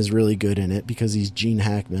Hackman is really good in it because he's Gene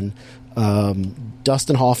Hackman.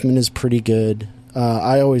 Dustin Hoffman is pretty good.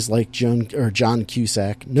 I always like John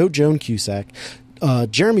Cusack. No Joan Cusack.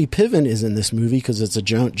 Jeremy Piven is in this movie because it's a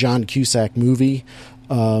John Cusack movie.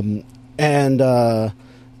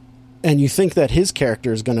 And you think that his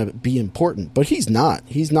character is going to be important, but he's not.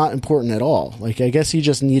 He's not important at all. Like, I guess he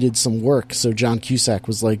just needed some work. So John Cusack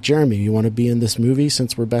was like, Jeremy, you want to be in this movie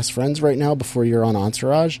since we're best friends right now before you're on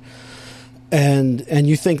Entourage? And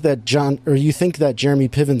you think that Jeremy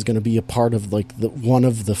Piven's going to be a part of like one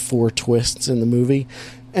of the four twists in the movie.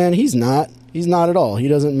 And he's not. He's not at all. He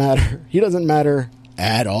doesn't matter. He doesn't matter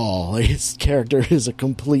at all. His character is a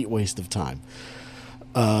complete waste of time.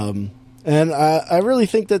 And I really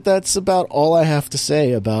think that that's about all I have to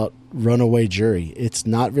say about Runaway Jury. It's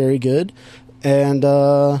not very good, and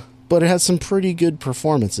but it has some pretty good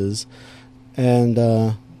performances, and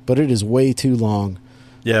but it is way too long.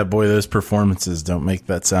 Yeah, boy, those performances don't make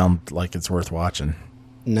that sound like it's worth watching.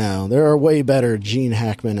 No, there are way better Gene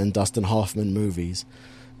Hackman and Dustin Hoffman movies.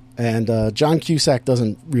 And John Cusack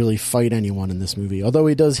doesn't really fight anyone in this movie, although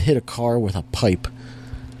he does hit a car with a pipe.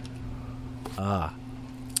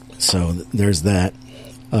 So there's that.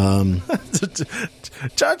 John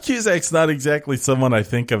Cusack's not exactly someone I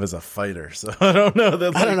think of as a fighter, so I don't know.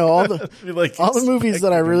 That, I don't know. All the movies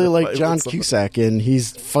that I really like John Cusack in,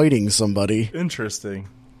 he's fighting somebody. Interesting.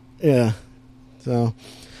 Yeah. So,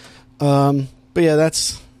 but yeah,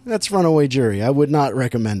 that's Runaway Jury. I would not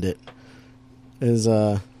recommend it.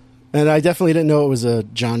 And I definitely didn't know it was a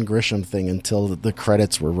John Grisham thing until the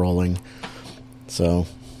credits were rolling. So,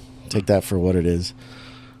 take that for what it is.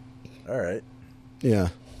 All right. Yeah.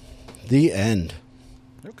 The end.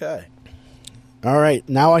 Okay. All right.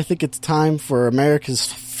 Now I think it's time for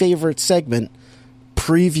America's favorite segment,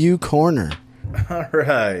 Preview Corner. All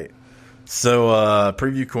right. So,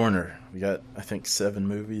 Preview Corner. We got, I think, 7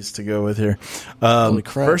 movies to go with here. Holy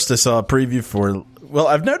crap. First, I saw a preview for... Well,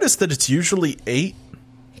 I've noticed that it's usually 8.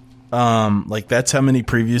 Like, that's how many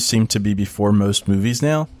previews seem to be before most movies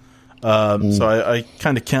now. So I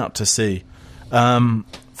kind of count to see.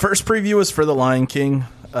 First preview was for The Lion King.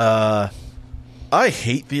 I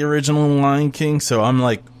hate the original Lion King, so I'm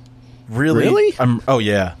like, really? Oh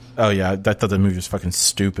yeah. I thought the movie was fucking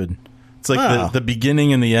stupid. It's like the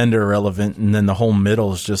beginning and the end are irrelevant, and then the whole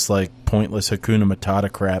middle is just like pointless Hakuna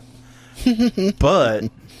Matata crap. But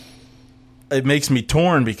it makes me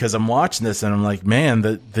torn because I'm watching this and I'm like, man,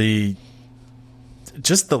 the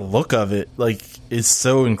just the look of it like is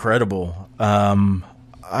so incredible. I'm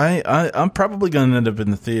probably going to end up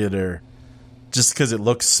in the theater just because it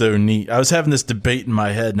looks so neat. I was having this debate in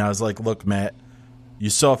my head, and I was like, look, Matt, you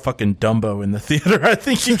saw fucking Dumbo in the theater. I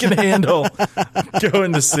think you can handle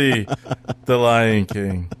going to see The Lion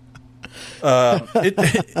King.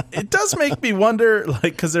 It does make me wonder, like,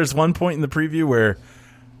 because there's one point in the preview where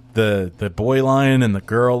the boy lion and the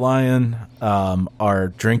girl lion are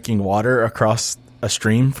drinking water across a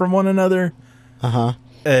stream from one another. Uh-huh.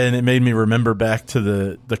 And it made me remember back to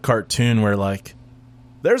the cartoon where, like,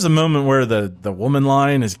 there's a moment where the woman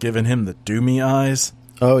lion is giving him the do me eyes.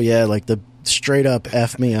 Oh, yeah, like the straight up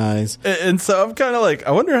F me eyes. And so I'm kind of like,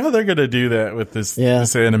 I wonder how they're going to do that with this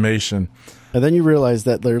animation. And then you realize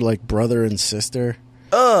that they're like brother and sister.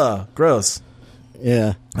 Ugh, gross.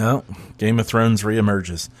 Yeah. Well, Game of Thrones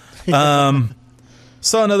reemerges.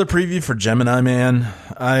 Saw another preview for Gemini Man.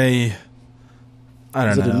 I don't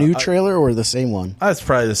know. Is it a new trailer or the same one? It's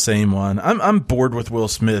probably the same one. I'm bored with Will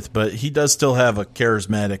Smith, but he does still have a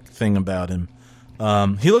charismatic thing about him.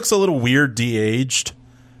 He looks a little weird de-aged.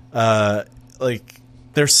 Like,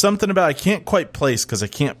 there's something about I can't quite place because I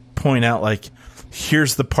can't point out, like,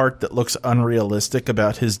 here's the part that looks unrealistic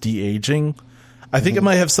about his de-aging. I think it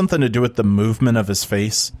might have something to do with the movement of his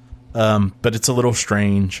face, but it's a little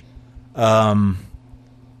strange.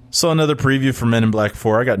 Saw another preview for Men in Black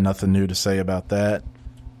 4. I got nothing new to say about that.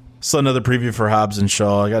 Saw another preview for Hobbs and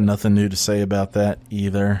Shaw. I got nothing new to say about that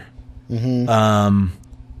either. Mm-hmm.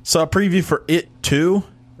 Saw a preview for It 2,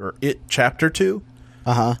 or It Chapter 2.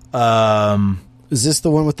 Uh-huh. Is this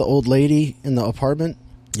the one with the old lady in the apartment?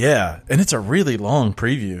 Yeah, and it's a really long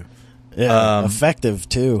preview. Yeah, effective,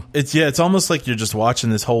 too. It's almost like you're just watching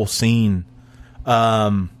this whole scene.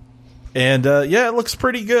 And it looks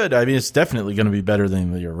pretty good. I mean, it's definitely going to be better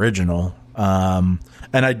than the original. And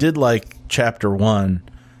I did like Chapter 1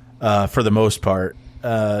 for the most part.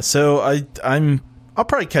 So I'll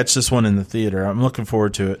probably catch this one in the theater. I'm looking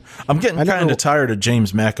forward to it. I'm getting kind of tired of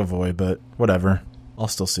James McAvoy, but whatever. I'll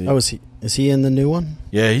still see it. Oh, is he in the new one?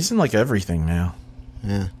 Yeah, he's in like everything now.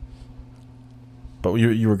 Yeah. But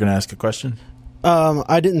you were going to ask a question?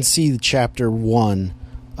 I didn't see Chapter 1.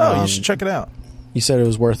 Oh, you should check it out. You said it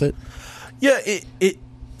was worth it? Yeah, it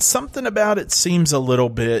something about it seems a little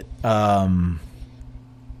bit like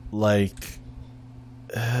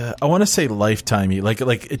I want to say Lifetime-y. Like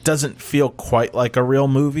it doesn't feel quite like a real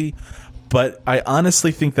movie, but I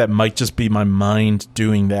honestly think that might just be my mind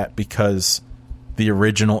doing that because the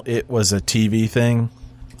original It was a TV thing.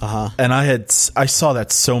 Uh-huh. And I saw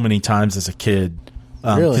that so many times as a kid.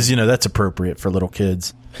 Really? Because, that's appropriate for little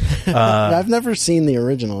kids. I've never seen the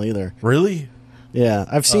original either. Really? Yeah,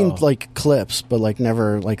 I've seen like clips, but like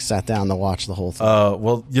never like sat down to watch the whole thing.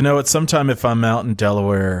 Well, you know what? Sometime if I'm out in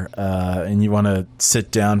Delaware and you want to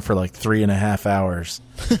sit down for like 3.5 hours,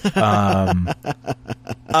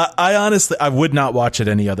 I honestly I would not watch it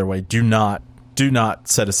any other way. Do not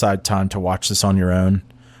set aside time to watch this on your own,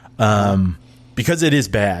 because it is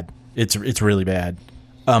bad. It's really bad.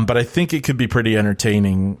 But I think it could be pretty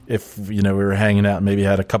entertaining if we were hanging out and maybe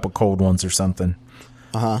had a couple cold ones or something.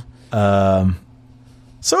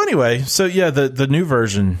 So anyway, yeah, the new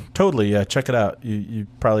version, totally, yeah, check it out. You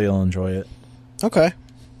probably will enjoy it. Okay.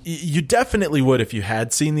 You definitely would if you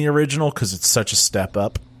had seen the original, because it's such a step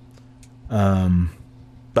up.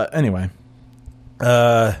 But anyway,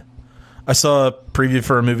 I saw a preview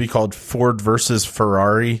for a movie called Ford versus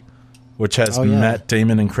Ferrari, which has Matt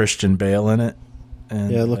Damon and Christian Bale in it.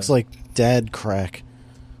 And, yeah, it looks like dad crack.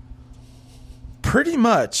 Pretty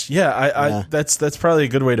much, yeah. That's probably a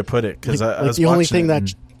good way to put it, because I was the only thing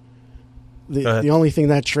that the only thing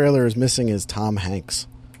that trailer is missing is Tom Hanks.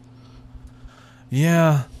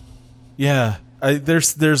 Yeah.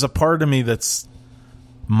 There's a part of me that's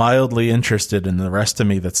mildly interested, and the rest of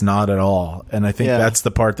me that's not at all. And I think that's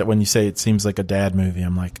the part that when you say it seems like a dad movie,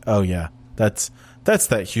 I'm like, oh yeah, that's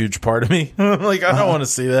that huge part of me. Like I don't want to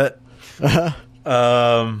see that.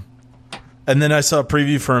 And then I saw a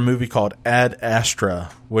preview for a movie called Ad Astra,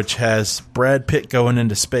 which has Brad Pitt going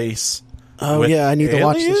into space. Oh yeah, I need to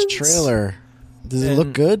watch this trailer. Does it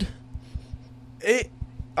look good?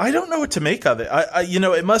 I don't know what to make of it.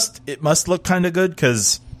 It must look kind of good,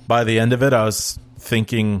 because by the end of it, I was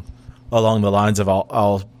thinking along the lines of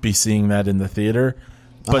I'll be seeing that in the theater.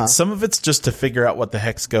 But some of it's just to figure out what the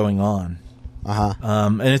heck's going on.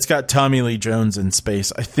 And it's got Tommy Lee Jones in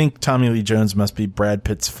space. I think Tommy Lee Jones must be Brad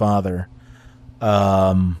Pitt's father.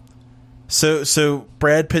 So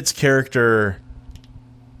Brad Pitt's character,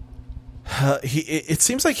 it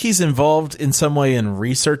seems like he's involved in some way in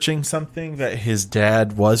researching something that his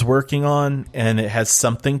dad was working on, and it has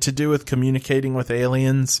something to do with communicating with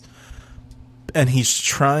aliens, and he's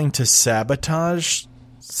trying to sabotage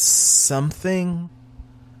something.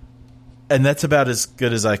 And that's about as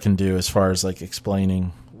good as I can do as far as like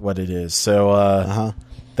explaining what it is. So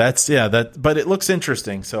but it looks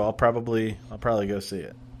interesting, so I'll probably go see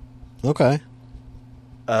it. Okay.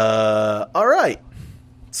 All right.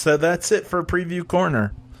 So that's it for Preview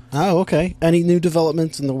Corner. Oh, okay. Any new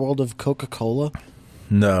developments in the world of Coca-Cola?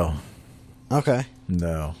 No. Okay.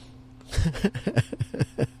 No.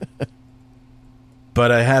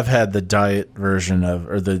 But I have had the diet version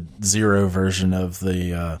or the zero version of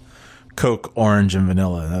the Coke Orange and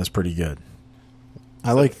Vanilla. That was pretty good.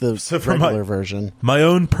 I like the regular version. My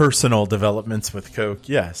own personal developments with Coke,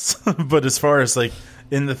 yes. But as far as like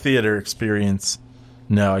in the theater experience,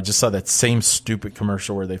 no, I just saw that same stupid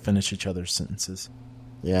commercial where they finish each other's sentences.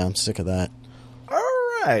 Yeah, I'm sick of that. All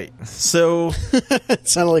right. So it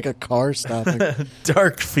sounded like a car stopping.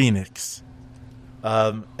 Dark Phoenix.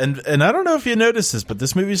 And I don't know if you noticed this, but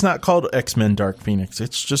this movie's not called X-Men Dark Phoenix.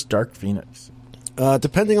 It's just Dark Phoenix.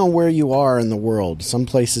 Depending on where you are in the world, some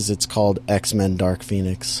places it's called X-Men Dark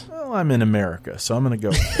Phoenix. Well, I'm in America, so I'm going to go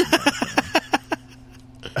with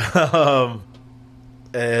it.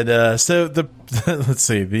 So let's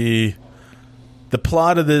see, the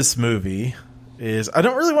plot of this movie is, I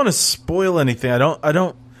don't really want to spoil anything. I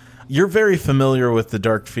don't. You're very familiar with the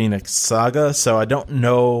Dark Phoenix saga, so I don't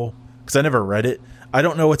know, because I never read it. I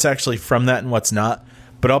don't know what's actually from that and what's not.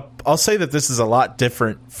 But I'll say that this is a lot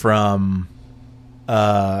different from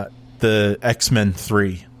the X-Men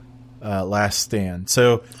 3 Last Stand.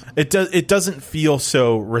 So it doesn't feel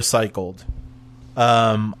so recycled.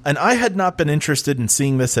 And I had not been interested in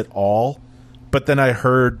seeing this at all, but then I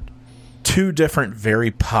heard 2 different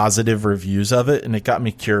very positive reviews of it, and it got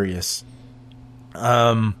me curious.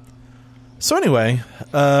 So anyway,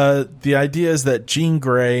 the idea is that Jean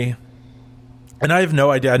Grey, and I have no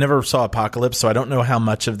idea, I never saw Apocalypse, so I don't know how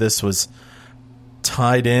much of this was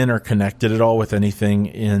tied in or connected at all with anything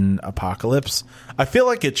in Apocalypse. I feel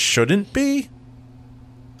like it shouldn't be.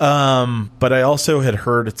 But I also had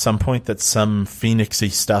heard at some point that some Phoenix-y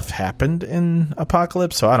stuff happened in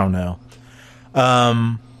Apocalypse, so I don't know.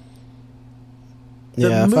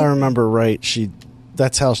 If I remember right,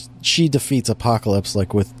 that's how she defeats Apocalypse,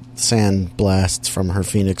 like with sand blasts from her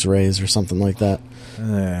Phoenix rays or something like that.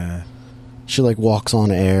 She like walks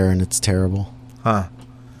on air, and it's terrible. Huh.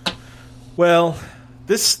 Well,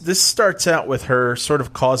 this starts out with her sort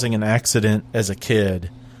of causing an accident as a kid,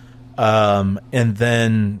 and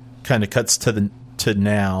then kind of cuts to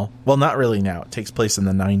now. Well, not really now. It takes place in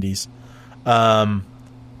the 90s,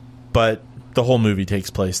 but the whole movie takes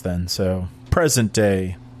place then. So present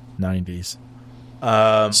day 90s.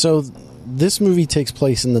 So this movie takes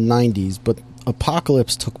place in the 90s, but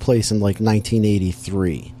Apocalypse took place in like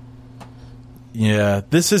 1983. Yeah,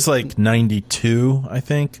 this is like 92, I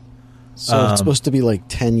think. So it's supposed to be like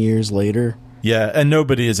 10 years later. Yeah, and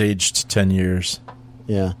nobody has aged 10 years.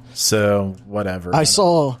 Yeah. So, whatever. I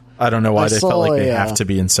don't know why they felt like they have a to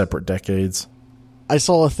be in separate decades. I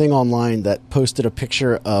saw a thing online that posted a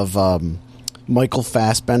picture of Michael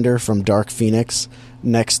Fassbender from Dark Phoenix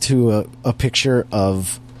next to a picture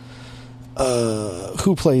of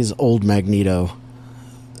who plays old Magneto?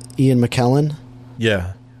 Ian McKellen?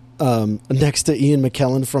 Yeah. Next to Ian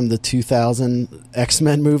McKellen from the 2000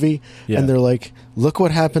 X-Men movie. Yeah. And they're like, look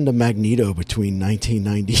what happened to Magneto between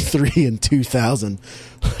 1993 and 2000.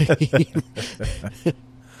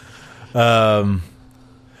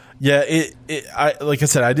 Yeah, I like I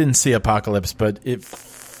said, I didn't see Apocalypse, but it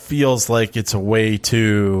feels like it's a way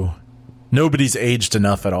to... Nobody's aged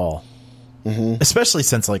enough at all. Mm-hmm. Especially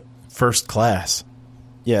since, like, First Class.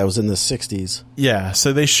 Yeah, it was in the 60s. Yeah,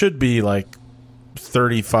 so they should be, like,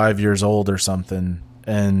 35 years old or something.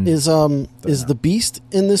 And is the Beast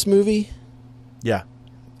in this movie? Yeah.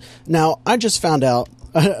 Now, I just found out,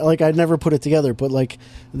 like, I'd never put it together, but, like,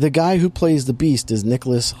 the guy who plays the Beast is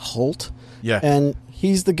Nicholas Hoult. Yeah. And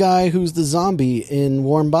he's the guy who's the zombie in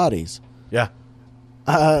Warm Bodies. Yeah.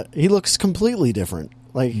 He looks completely different.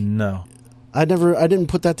 Like, no. I didn't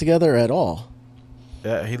put that together at all.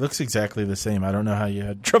 Yeah, he looks exactly the same. I don't know how you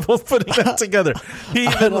had trouble putting that together. He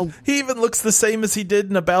even looks the same as he did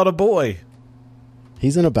in About a Boy.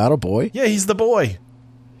 He's in About a Boy? Yeah, he's the boy.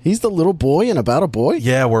 He's the little boy in About a Boy?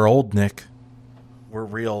 Yeah, we're old, Nick. We're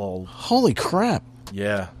real old. Holy crap.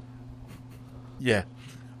 Yeah. Yeah.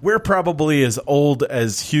 We're probably as old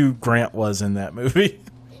as Hugh Grant was in that movie.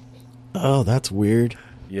 Oh, that's weird.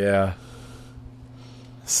 Yeah.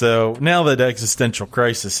 So now that existential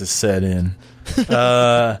crisis is set in,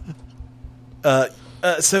 so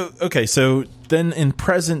then in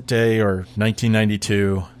present day or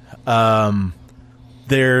 1992,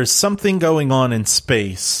 there's something going on in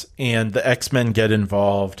space, and the X-Men get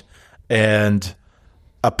involved, and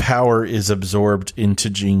a power is absorbed into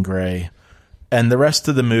Jean Grey. And the rest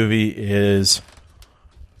of the movie is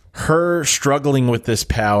her struggling with this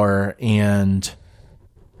power and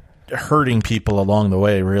hurting people along the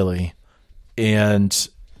way, really. And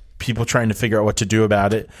people trying to figure out what to do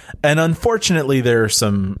about it. And unfortunately, there are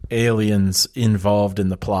some aliens involved in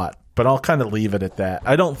the plot. But I'll kind of leave it at that.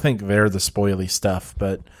 I don't think they're the spoily stuff,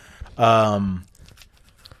 but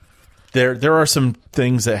there are some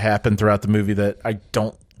things that happen throughout the movie that I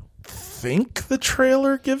don't think the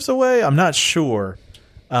trailer gives away. I'm not sure.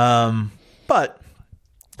 But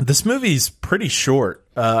this movie's pretty short.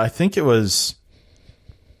 It might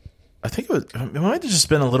have just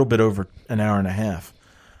been a little bit over an hour and a half.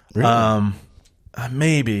 Really?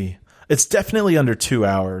 Maybe. It's definitely under 2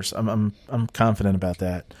 hours. I'm confident about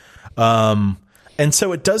that. And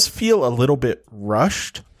so it does feel a little bit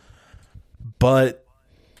rushed, but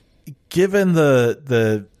given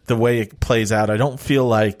the way it plays out, I don't feel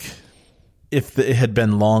like if it had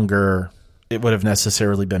been longer, it would have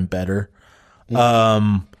necessarily been better.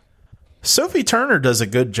 Sophie Turner does a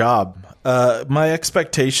good job. My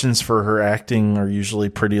expectations for her acting are usually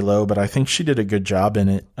pretty low, but I think she did a good job in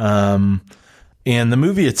it. And the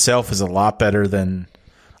movie itself is a lot better than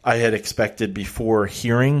I had expected before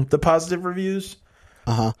hearing the positive reviews.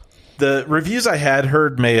 Uh-huh. The reviews I had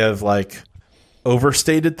heard may have like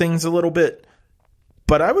overstated things a little bit,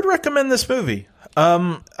 but I would recommend this movie.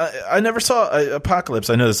 I never saw Apocalypse.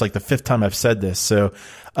 I know it's like the 5th time I've said this. So,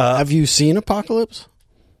 have you seen Apocalypse?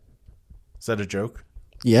 Is that a joke?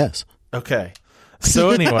 Yes. Okay. So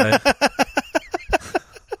anyway,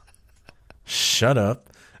 shut up.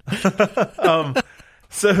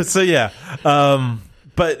 So yeah.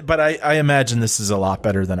 But I imagine this is a lot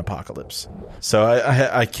better than Apocalypse. So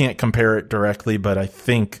I can't compare it directly, but I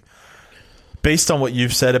think based on what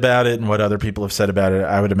you've said about it and what other people have said about it,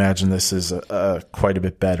 I would imagine this is quite a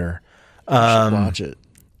bit better. You should watch it.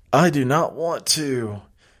 I do not want to.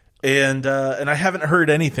 And I haven't heard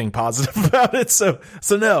anything positive about it. So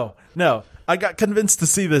no. I got convinced to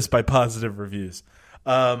see this by positive reviews.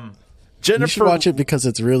 Jennifer, you should watch it because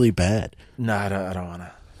it's really bad. No, I don't want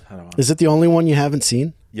to. Is it the only one you haven't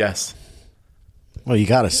seen? Yes. Well, you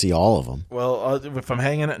got to see all of them. Well, if I'm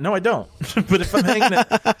hanging out, no, I don't. But if I'm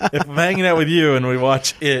hanging out with you and we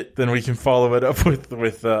watch it, then we can follow it up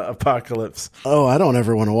with Apocalypse. Oh, I don't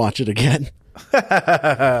ever want to watch it again.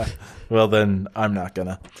 Well, then I'm not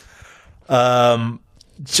gonna.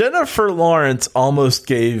 Jennifer Lawrence almost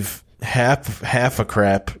gave half a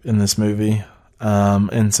crap in this movie.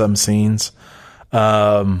 In some scenes,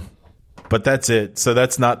 but that's it. So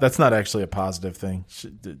that's not actually a positive thing.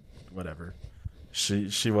 Whatever.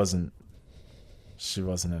 She wasn't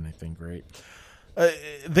anything great.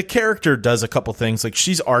 The character does a couple things. Like,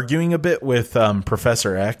 she's arguing a bit with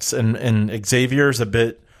Professor X, and Xavier's a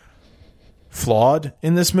bit flawed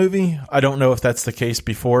in this movie. I don't know if that's the case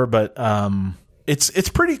before, but it's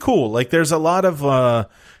pretty cool. Like, there's a lot of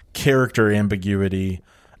character ambiguity,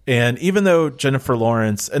 and even though Jennifer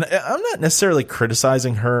Lawrence, and I'm not necessarily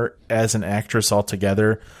criticizing her as an actress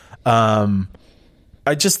altogether,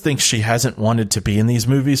 I just think she hasn't wanted to be in these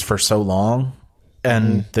movies for so long,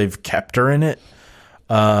 and they've kept her in it.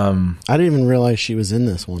 I didn't even realize she was in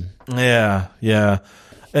this one. Yeah.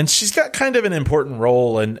 And she's got kind of an important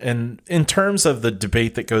role, and in terms of the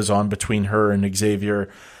debate that goes on between her and Xavier,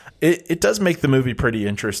 it does make the movie pretty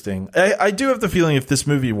interesting. I do have the feeling if this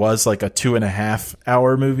movie was like a 2.5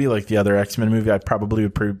 hour movie, like the other X-Men movie, I probably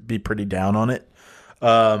would be pretty down on it.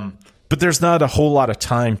 But there's not a whole lot of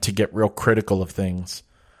time to get real critical of things.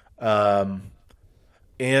 And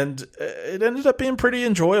it ended up being pretty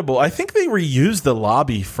enjoyable. I think they reused the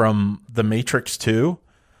lobby from The Matrix 2.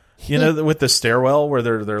 You know, with the stairwell where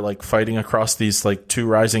they're like fighting across these like two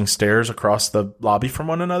rising stairs across the lobby from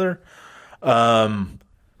one another. And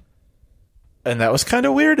that was kind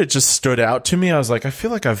of weird. It just stood out to me. I was like, I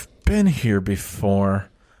feel like I've been here before.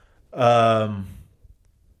 But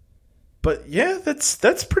yeah,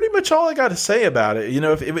 that's pretty much all I got to say about it. You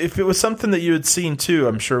know, if it was something that you had seen too,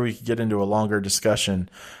 I'm sure we could get into a longer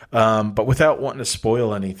discussion. But without wanting to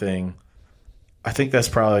spoil anything, I think that's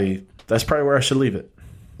probably where I should leave it.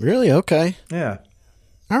 Really? Okay. Yeah.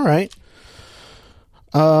 All right.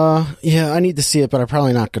 Yeah, I need to see it, but I'm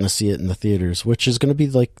probably not going to see it in the theaters, which is going to be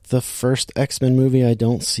like the first X-Men movie I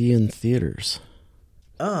don't see in theaters.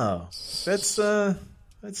 Oh, that's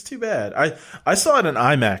too bad. I saw it in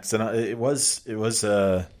IMAX, and it was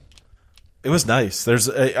nice.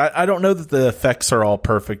 I don't know that the effects are all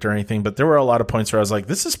perfect or anything, but there were a lot of points where I was like,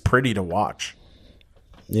 this is pretty to watch.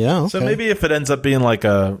 Yeah. Okay. So maybe if it ends up being like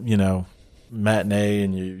a, matinee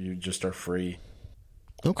and you just are free.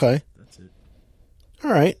 Okay. That's it.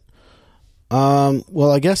 All right.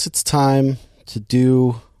 Well, I guess it's time to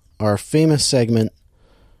do our famous segment,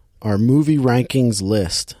 our movie rankings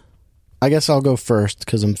list. I guess I'll go first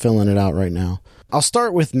because I'm filling it out right now. I'll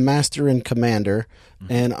start with Master and Commander,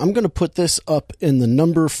 and I'm going to put this up in the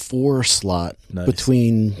number 4 slot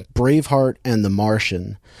between Braveheart and The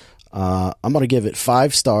Martian. I'm going to give it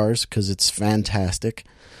 5 stars because it's fantastic.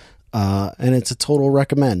 And it's a total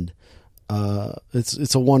recommend.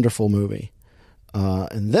 It's a wonderful movie.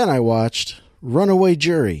 And then I watched Runaway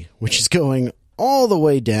Jury, which is going all the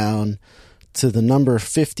way down to the number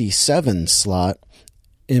 57 slot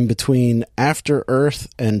in between After Earth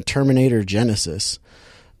and Terminator Genisys.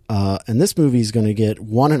 And this movie is going to get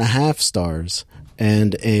 1.5 stars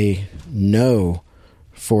and a no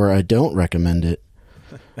for I don't recommend it.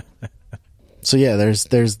 So yeah,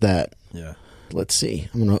 there's that. Yeah. Let's see.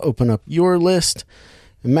 I'm going to open up your list.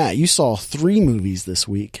 And Matt, you saw 3 movies this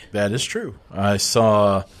week. That is true. I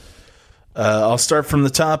saw. I'll start from the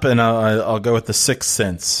top, and I'll go with The Sixth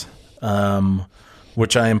Sense,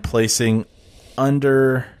 which I am placing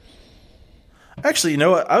under. Actually, you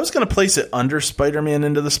know what? I was going to place it under Spider-Man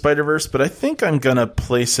Into the Spider-Verse, but I think I'm going to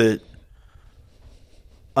place it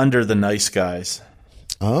under The Nice Guys.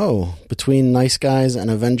 Oh, between Nice Guys and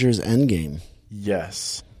Avengers Endgame.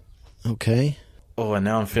 Yes. Okay. Oh, and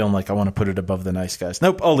now I'm feeling like I want to put it above The Nice Guys.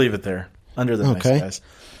 Nope, I'll leave it there. Under The Nice Guys.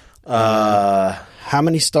 How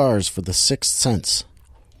many stars for The Sixth Sense?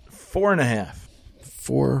 4.5.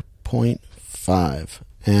 4.5.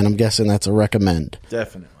 And I'm guessing that's a recommend.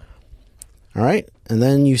 Definitely. All right. And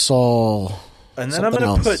then you saw And then I'm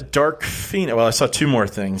going to put Dark Phoenix. Well, I saw 2 more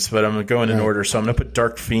things, but I'm going in order. So I'm going to put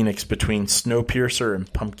Dark Phoenix between Snowpiercer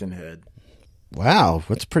and Pumpkinhead. Wow,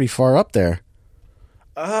 that's pretty far up there.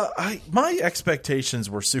 My expectations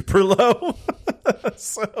were super low,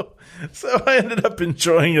 so I ended up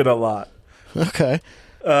enjoying it a lot. Okay,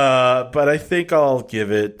 but I think I'll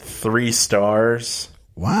give it 3 stars.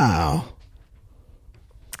 Wow,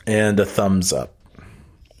 and a thumbs up.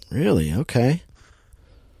 Really? Okay.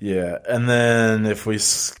 Yeah, and then if we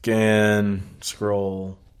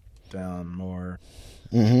scroll down more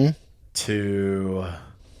to,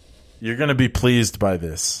 you're going to be pleased by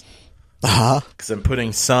this. Because I'm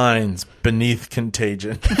putting Signs beneath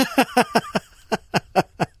Contagion.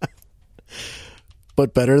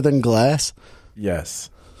 But better than Glass?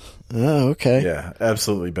 Yes. Oh, okay. Yeah,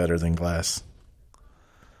 absolutely better than Glass.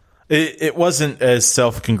 It wasn't as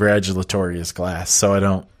self-congratulatory as Glass, so I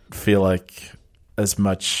don't feel like as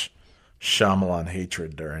much Shyamalan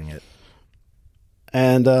hatred during it.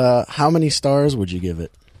 And how many stars would you give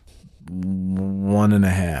it?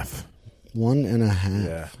 1.5. 1.5.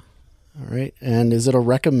 Yeah. All right. And is it a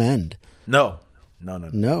recommend? No.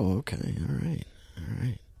 No. Okay. All right.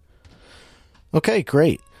 Okay,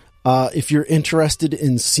 great. If you're interested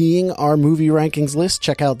in seeing our movie rankings list,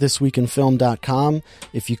 check out thisweekinfilm.com.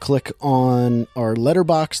 If you click on our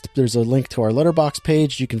Letterboxd, there's a link to our Letterboxd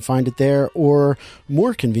page. You can find it there. Or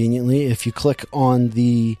more conveniently, if you click on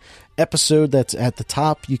the episode that's at the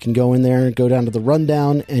top, you can go in there and go down to the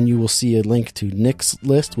rundown, and you will see a link to Nick's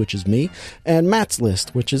list, which is me, and Matt's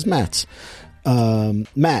list, which is Matt's.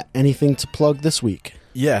 Matt, anything to plug this week?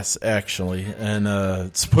 Yes, actually.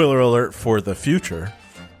 And spoiler alert for the future.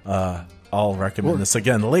 I'll recommend this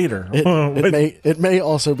again later. It may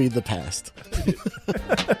also be the past.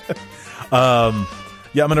 I'm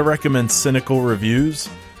going to recommend Cynical Reviews.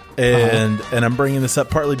 And I'm bringing this up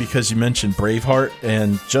partly because you mentioned Braveheart.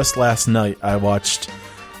 And just last night, I watched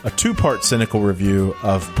a 2-part Cynical review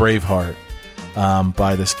of Braveheart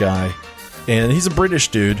by this guy. And he's a British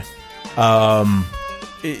dude.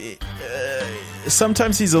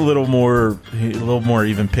 Sometimes he's a little more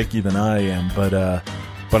even picky than I am, but I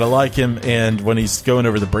like him. And when he's going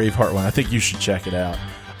over the Braveheart one, I think you should check it out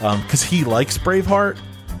because he likes Braveheart,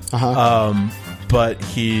 but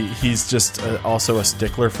he's just also a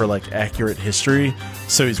stickler for like accurate history,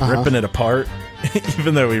 so he's ripping it apart,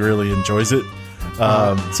 even though he really enjoys it.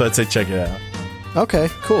 So I'd say check it out. Okay,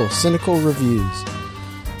 cool. Cynical Reviews.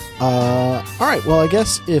 All right. Well, I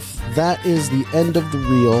guess if that is the end of the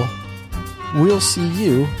reel, we'll see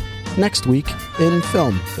you next week in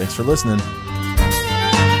film. Thanks for listening.